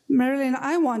 Marilyn,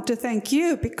 I want to thank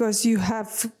you because you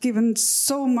have given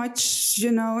so much,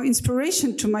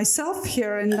 inspiration to myself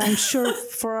here, and I'm sure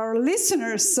for our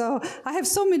listeners. So I have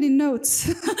so many notes.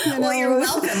 Well, you're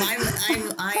welcome.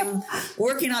 I'm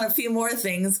working on a few more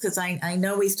things because I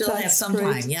know we still have some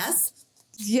time. Yes.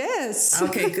 Yes.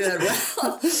 Okay. Good.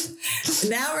 Well,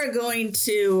 now we're going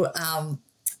to.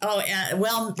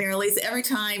 Marilyn, every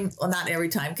time, well, not every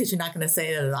time, because you're not going to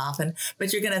say it often,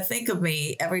 but you're going to think of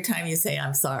me every time you say,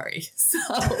 I'm sorry. So,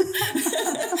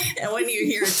 and when you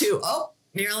hear it too,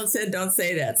 Marilyn said, don't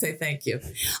say that. Say thank you.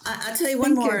 I'll tell you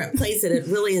one more place that it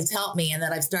really has helped me and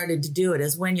that I've started to do it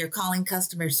is when you're calling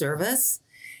customer service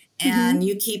and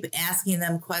you keep asking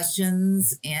them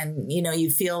questions and,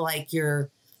 you feel like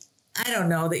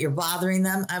that you're bothering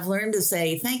them. I've learned to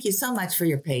say, thank you so much for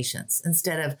your patience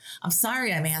instead of, I'm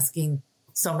sorry I'm asking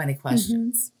so many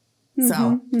questions.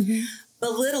 So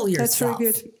belittle yourself.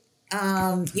 That's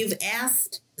very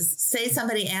good.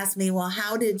 Somebody asked me, well,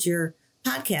 how did your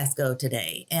podcast go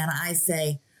today? And I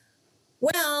say,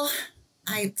 well,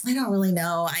 I don't really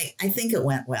know. I think it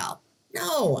went well.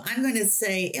 No, I'm going to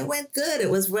say it went good. It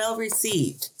was well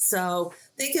received. So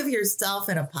think of yourself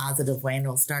in a positive way and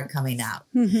it'll start coming out.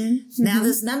 Now,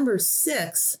 this number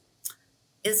 6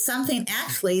 is something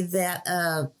actually that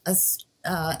an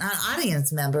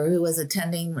audience member who was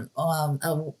attending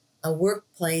a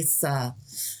workplace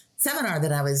seminar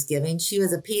that I was giving, she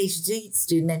was a PhD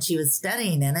student and she was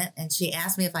studying in it. And she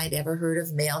asked me if I'd ever heard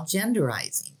of male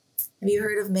genderizing. Have you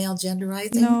heard of male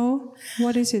genderizing? No.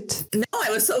 What is it? No, I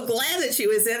was so glad that she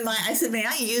was in I said, may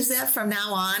I use that from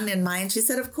now on in mine? She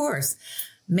said, of course.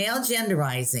 Male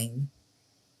genderizing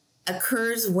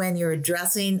occurs when you're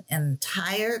addressing an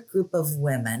entire group of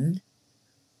women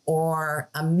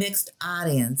or a mixed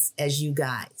audience as you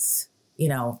guys,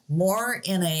 more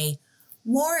in a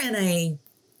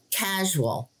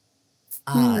casual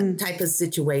type of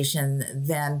situation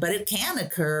but it can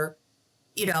occur,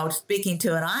 speaking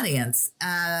to an audience.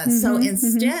 So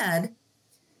instead,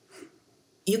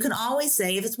 you can always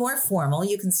say, if it's more formal,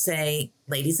 you can say,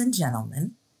 ladies and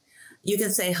gentlemen. You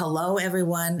can say, hello,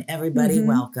 everyone, everybody,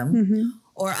 welcome.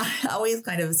 Or I always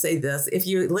kind of say this. If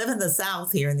you live in the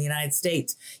South here in the United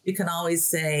States, you can always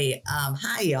say,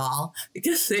 hi, y'all,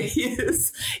 because they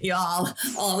use y'all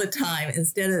all the time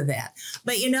instead of that.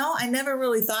 But, I never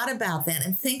really thought about that.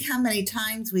 And think how many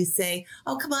times we say,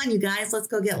 oh, come on, you guys, let's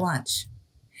go get lunch.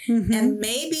 And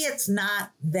maybe it's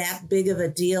not that big of a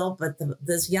deal, but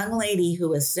this young lady who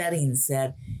was studying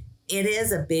said, it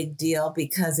is a big deal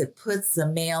because it puts the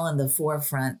male in the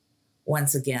forefront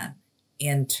once again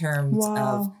in terms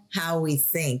of how we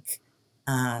think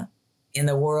in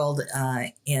the world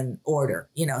in order.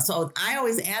 So I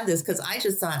always add this because I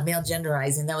just thought male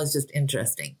genderizing, that was just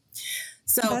interesting.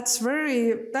 So that's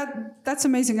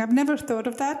amazing. I've never thought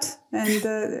of that. And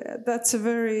that's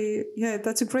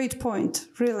a great point,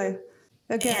 really.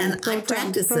 Again, and I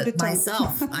practice it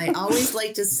myself. I always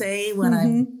like to say when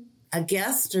I'm a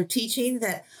guest or teaching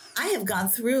that I have gone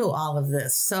through all of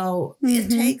this. So it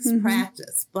takes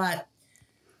practice. But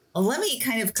let me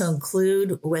kind of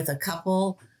conclude with a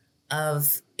couple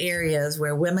of areas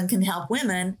where women can help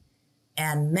women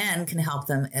and men can help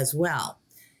them as well.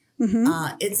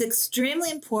 It's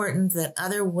extremely important that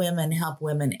other women help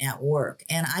women at work.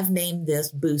 And I've named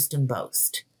this Boost and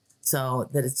Boast so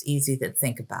that it's easy to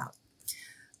think about.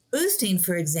 Boosting,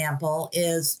 for example,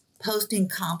 is posting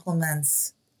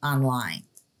compliments online.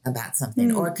 about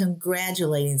something or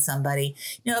congratulating somebody.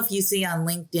 You know, if you see on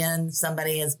LinkedIn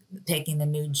somebody is taking a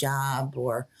new job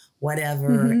or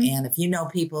whatever, and if you know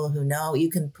people who know, you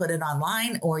can put it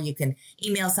online or you can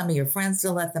email some of your friends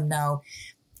to let them know.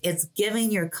 It's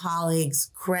giving your colleagues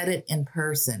credit in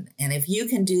person. And if you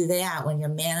can do that when your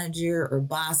manager or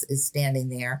boss is standing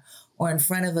there or in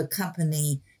front of a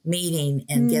company meeting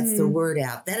and gets the word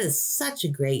out, that is such a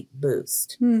great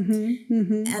boost.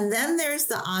 And then there's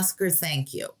the Oscar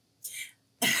thank you.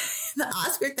 The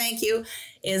Oscar thank you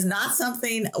is not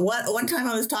something. One time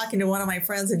I was talking to one of my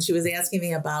friends and she was asking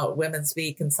me about Women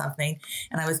Speak and something.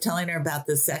 And I was telling her about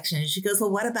this section. And she goes,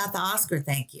 well, what about the Oscar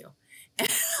thank you? And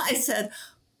I said,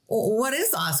 well, what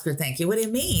is Oscar thank you? What do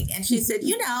you mean? And she said,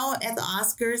 you know, at the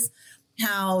Oscars,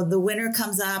 how the winner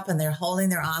comes up and they're holding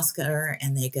their Oscar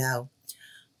and they go,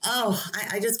 oh,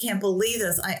 I just can't believe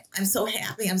this. I'm so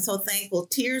happy. I'm so thankful.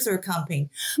 Tears are coming.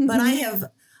 But I have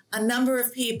a number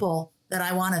of people that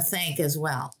I want to thank as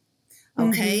well.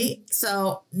 Okay.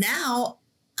 So now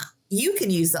you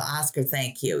can use the Oscar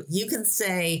thank you. You can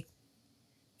say,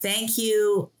 thank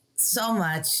you so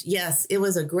much. Yes, it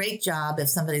was a great job if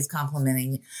somebody's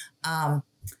complimenting.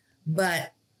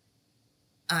 But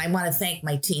I want to thank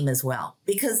my team as well,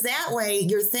 because that way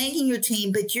you're thanking your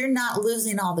team, but you're not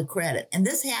losing all the credit. And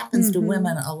this happens to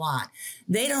women a lot.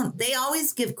 They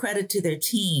always give credit to their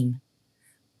team,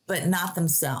 but not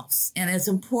themselves. And it's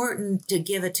important to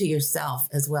give it to yourself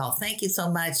as well. Thank you so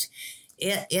much.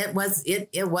 It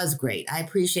was great. I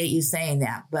appreciate you saying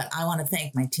that, but I want to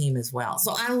thank my team as well.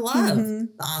 So I love the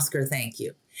Oscar thank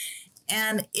you.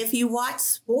 And if you watch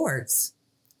sports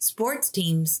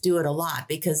teams do it a lot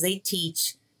because they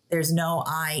teach there's no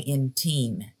I in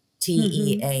team,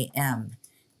 TEAM.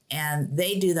 And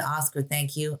they do the Oscar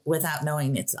thank you without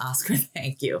knowing it's Oscar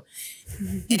thank you.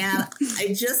 And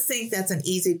I just think that's an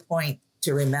easy point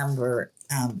to remember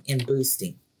in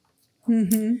boosting.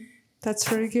 That's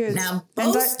very good. Now,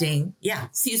 boasting,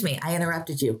 excuse me, I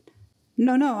interrupted you.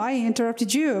 No, I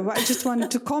interrupted you. I just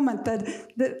wanted to comment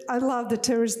that I love that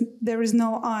there is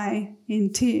no I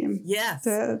in team. Yes.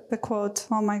 The quote.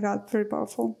 Oh my God, very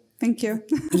powerful. Thank you.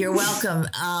 You're welcome.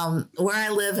 Where I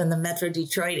live in the Metro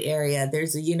Detroit area,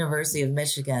 there's a University of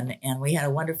Michigan, and we had a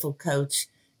wonderful coach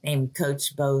named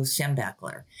Coach Bo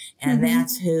Schembechler. And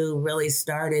that's who really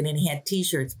started, and he had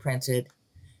T-shirts printed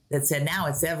that said, now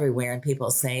it's everywhere, and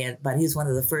people say it, but he's one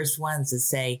of the first ones to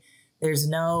say, there's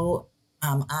no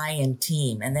I in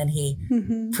team. And then he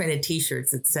printed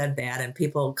T-shirts that said that, and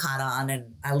people caught on,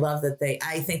 and I love that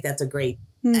I think that's a great,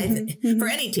 for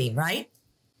any team, right?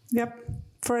 Yep,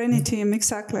 for any team,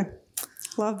 exactly.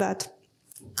 Love that.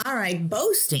 All right,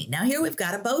 boasting. Now here we've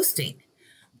got a boasting.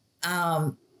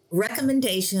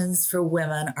 Recommendations for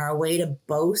women are a way to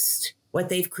boast what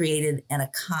they've created and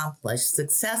accomplished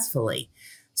successfully.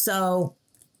 So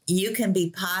you can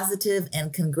be positive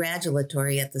and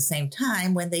congratulatory at the same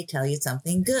time when they tell you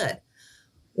something good.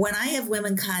 When I have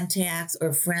women contacts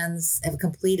or friends have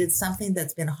completed something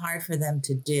that's been hard for them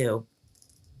to do,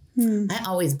 I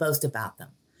always boast about them.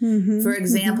 For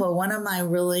example, one of my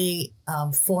really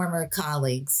former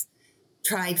colleagues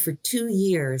tried for 2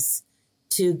 years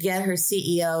to get her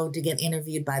CEO to get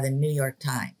interviewed by the New York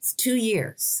Times. 2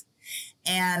 years.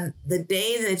 And the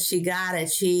day that she got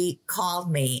it, she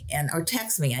called me or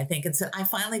texted me, I think, and said, I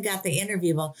finally got the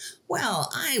interview.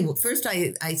 Well, I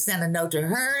sent a note to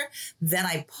her. Then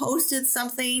I posted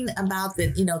something about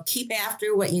that, keep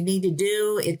after what you need to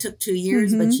do. It took 2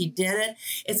 years, but she did it.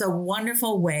 It's a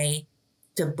wonderful way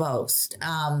to boast.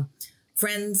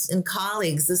 Friends and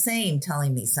colleagues, the same,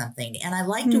 telling me something. And I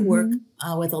like to work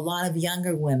with a lot of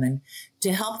younger women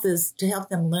to help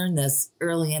them learn this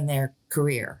early in their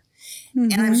career.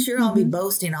 And I'm sure I'll be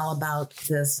boasting all about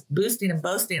this, boosting and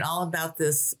boasting all about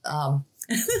this,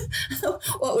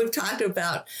 what we've talked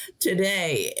about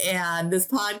today and this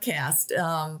podcast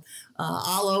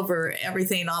all over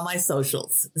everything on my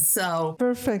socials. So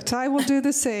perfect. I will do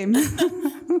the same.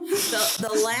 So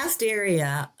the last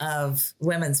area of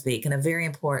Women Speak, and a very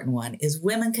important one, is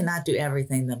women cannot do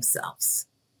everything themselves.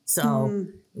 So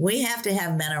we have to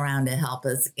have men around to help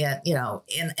us at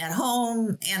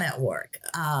home and at work.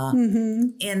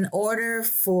 In order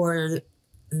for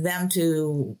them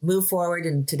to move forward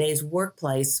in today's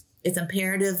workplace, it's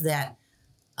imperative that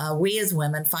we as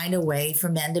women find a way for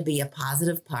men to be a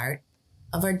positive part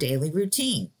of our daily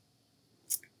routine.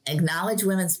 Acknowledge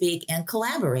Women Speak and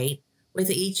collaborate with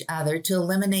each other to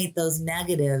eliminate those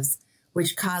negatives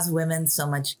which cause women so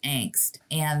much angst.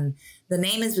 And the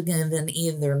name is given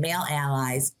either male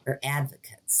allies or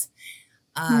advocates.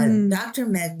 Dr.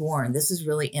 Meg Warren, this is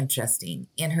really interesting,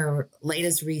 in her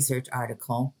latest research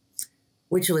article,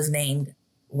 which was named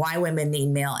why women need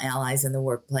male allies in the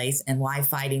workplace and why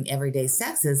fighting everyday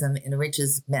sexism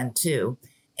enriches men too.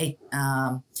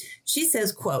 She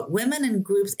says, quote, women and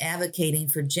groups advocating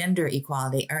for gender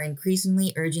equality are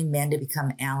increasingly urging men to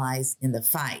become allies in the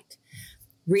fight.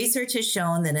 Research has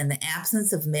shown that in the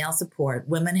absence of male support,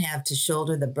 women have to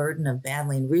shoulder the burden of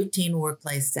battling routine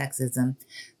workplace sexism,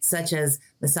 such as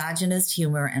misogynist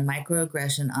humor and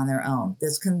microaggression on their own.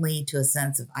 This can lead to a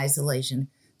sense of isolation,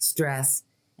 stress,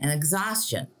 and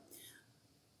exhaustion.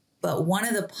 But one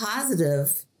of the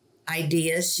positive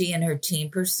ideas she and her team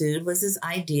pursued was this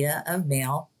idea of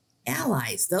male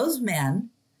allies. Those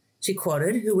men, she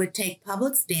quoted, who would take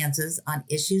public stances on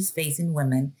issues facing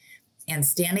women and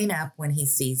standing up when he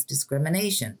sees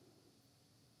discrimination.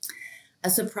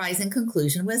 A surprising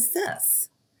conclusion was this.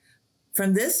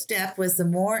 From this step was the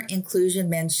more inclusion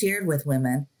men shared with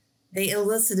women, they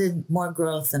elicited more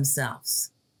growth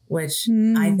themselves, which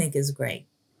I think is great.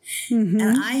 Mm-hmm.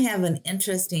 And I have an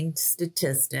interesting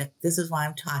statistic. This is why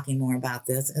I'm talking more about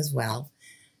this as well.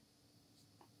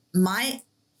 My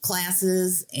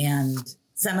classes and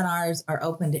seminars are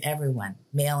open to everyone,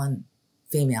 male and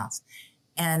females.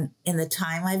 And in the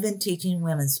time I've been teaching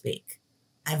Women Speak,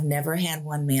 I've never had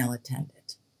one male attend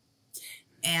it.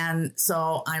 And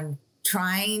so I'm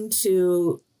trying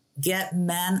to get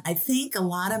men. I think a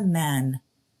lot of men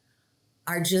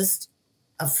are just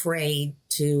afraid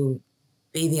to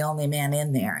be the only man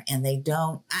in there. And they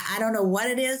don't, I don't know what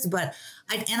it is, but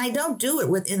I don't do it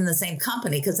within the same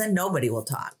company because then nobody will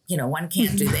talk. You know, one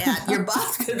can't do that. Your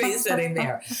boss could be sitting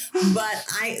there. But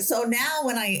so now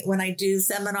when I do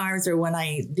seminars or when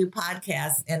I do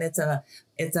podcasts and it's a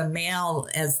male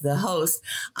as the host,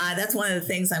 that's one of the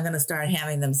things I'm going to start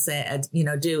having them say,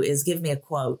 do is give me a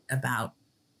quote about,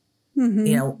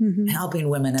 helping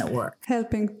women at work.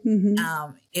 Helping.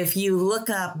 Mm-hmm. If you look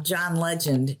up John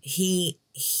Legend, he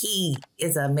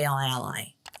is a male ally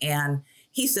and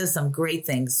he says some great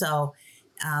things. So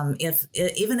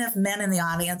even if men in the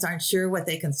audience aren't sure what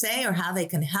they can say or how they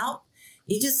can help,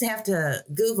 you just have to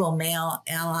Google male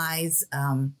allies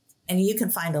and you can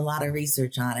find a lot of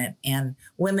research on it. And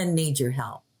women need your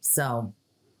help. So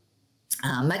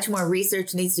much more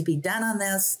research needs to be done on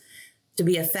this to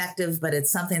be effective, but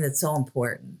it's something that's so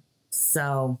important.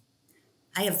 So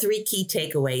I have 3 key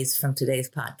takeaways from today's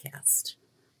podcast.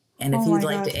 And if you'd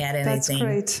like to add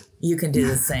anything, you can do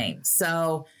the same.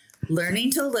 So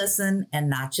learning to listen and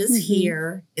not just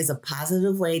hear is a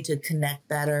positive way to connect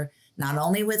better, not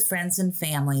only with friends and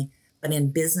family, but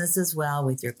in business as well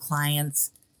with your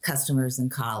clients, customers, and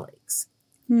colleagues.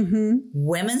 Mm-hmm.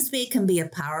 Women Speak can be a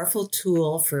powerful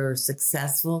tool for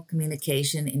successful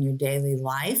communication in your daily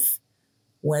life,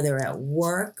 whether at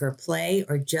work or play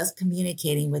or just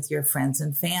communicating with your friends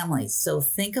and family. So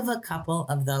think of a couple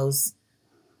of those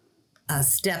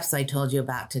steps I told you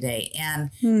about today.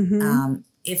 And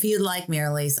if you'd like,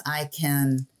 Marilyn, I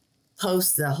can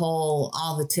post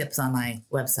all the tips on my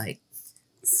website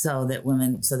so that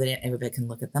everybody can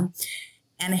look at them.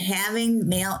 And having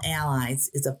male allies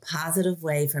is a positive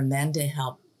way for men to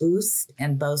help boost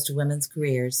and boast women's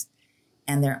careers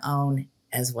and their own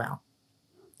as well.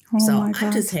 So I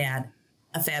just had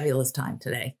a fabulous time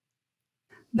today.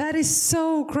 That is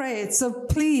so great. So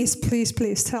please, please,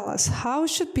 please tell us, how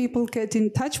should people get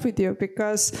in touch with you?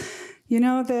 Because,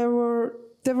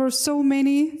 there were so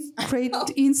many great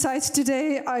insights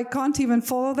today. I can't even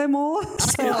follow them all.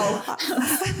 So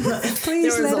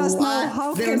please let us know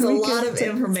how can we get... There's a lot of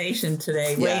information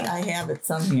today. Yeah. Wait, I have it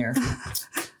some here.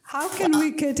 How can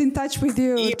we get in touch with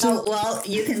you? You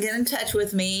can get in touch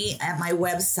with me at my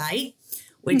website,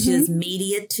 which is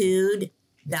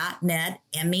mediatude.net,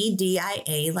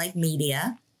 MEDIA, like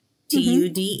media,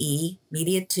 TUDE,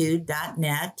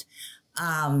 mediatude.net.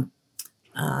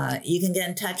 You can get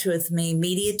in touch with me,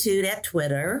 Mediatude at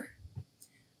Twitter,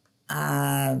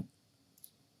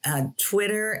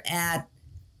 Twitter at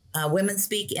Women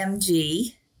Speak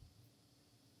MG.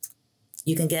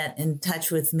 You can get in touch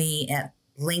with me at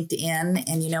LinkedIn.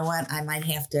 And you know what? I might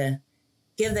have to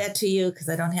give that to you because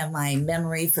I don't have my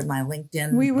memory for my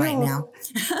LinkedIn right now.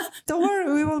 Don't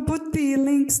worry, we will put the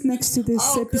links next to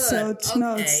this episode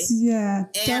notes. Yeah,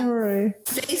 don't worry.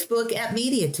 Facebook at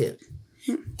Mediatude.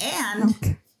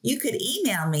 And you could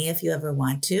email me if you ever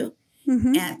want to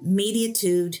at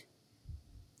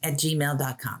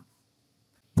mediatude@gmail.com.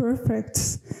 Perfect.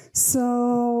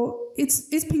 So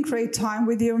it's been great time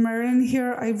with you, Marilyn,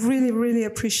 here. I really, really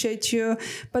appreciate you.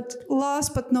 But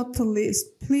last but not the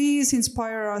least, please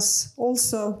inspire us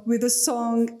also with a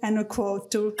song and a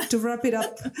quote to wrap it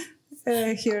up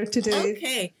here today.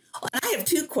 Okay. Well, I have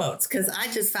 2 quotes because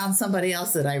I just found somebody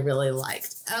else that I really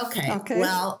liked. Okay.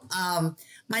 Well,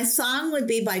 My song would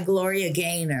be by Gloria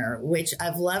Gaynor, which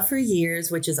I've loved for years,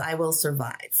 which is I Will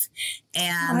Survive.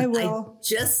 And I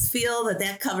just feel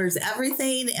that covers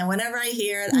everything. And whenever I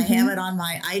hear it, I have it on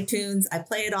my iTunes. I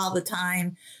play it all the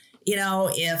time. You know,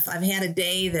 if I've had a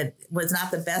day that was not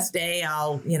the best day,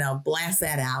 I'll, blast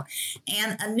that out.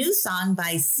 And a new song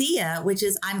by Sia, which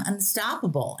is I'm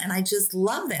Unstoppable. And I just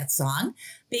love that song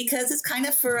because it's kind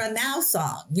of for a now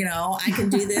song. I can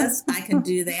do this, I can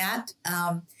do that.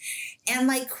 And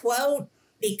my quote,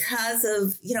 because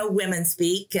of, women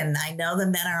speak, and I know the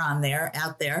men are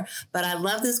out there, but I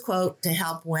love this quote to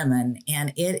help women.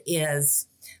 And it is,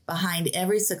 behind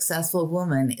every successful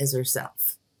woman is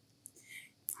herself.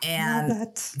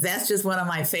 And that's just one of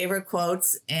my favorite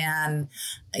quotes. And,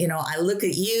 I look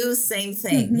at you, same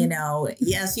thing,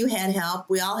 yes, you had help.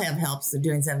 We all have helps of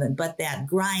doing something, but that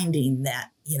grinding,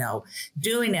 that,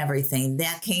 doing everything,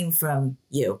 that came from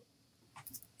you.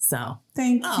 So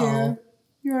thank you.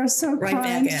 You are so right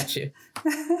kind. Back at you.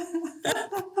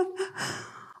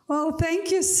 Well, thank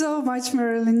you so much,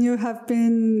 Marilyn. You have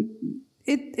been...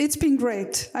 It's been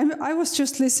great. I was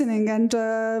just listening and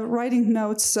writing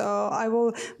notes, so I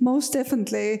will most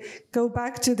definitely go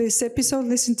back to this episode,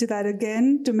 listen to that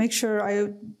again to make sure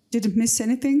I didn't miss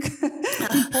anything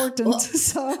important. Well,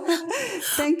 so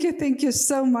thank you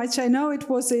so much. I know it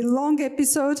was a long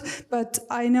episode, but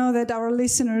I know that our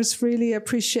listeners really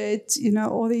appreciate,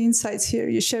 all the insights here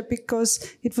you shared because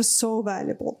it was so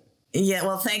valuable. Yeah,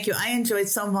 well, thank you. I enjoyed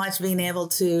so much being able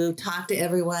to talk to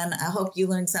everyone. I hope you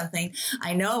learned something.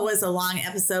 I know it was a long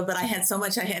episode, but I had so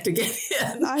much I had to get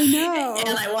in. I know.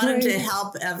 And I wanted to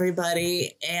help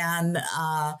everybody. And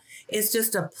it's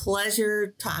just a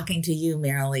pleasure talking to you,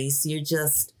 Marilyn. You're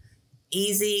just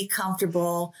easy,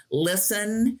 comfortable,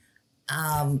 listen,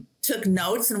 took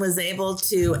notes and was able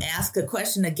to ask a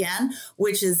question again,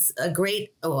 which is a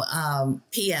great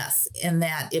PS in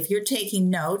that if you're taking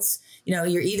notes,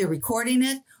 you're either recording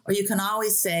it or you can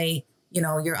always say,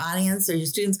 your audience or your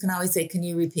students can always say, can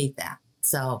you repeat that?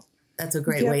 So that's a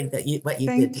great way that what you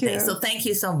did today. So thank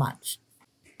you so much.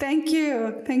 Thank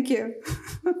you. Thank you.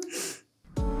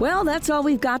 Well, that's all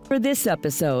we've got for this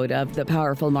episode of the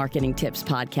Powerful Marketing Tips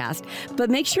podcast.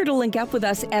 But make sure to link up with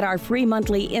us at our free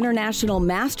monthly international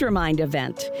mastermind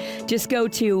event. Just go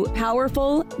to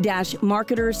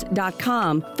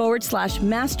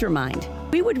powerful-marketers.com/mastermind.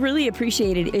 We would really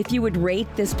appreciate it if you would rate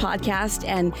this podcast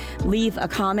and leave a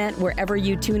comment wherever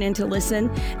you tune in to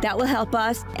listen. That will help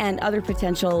us and other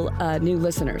potential new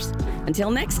listeners.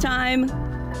 Until next time.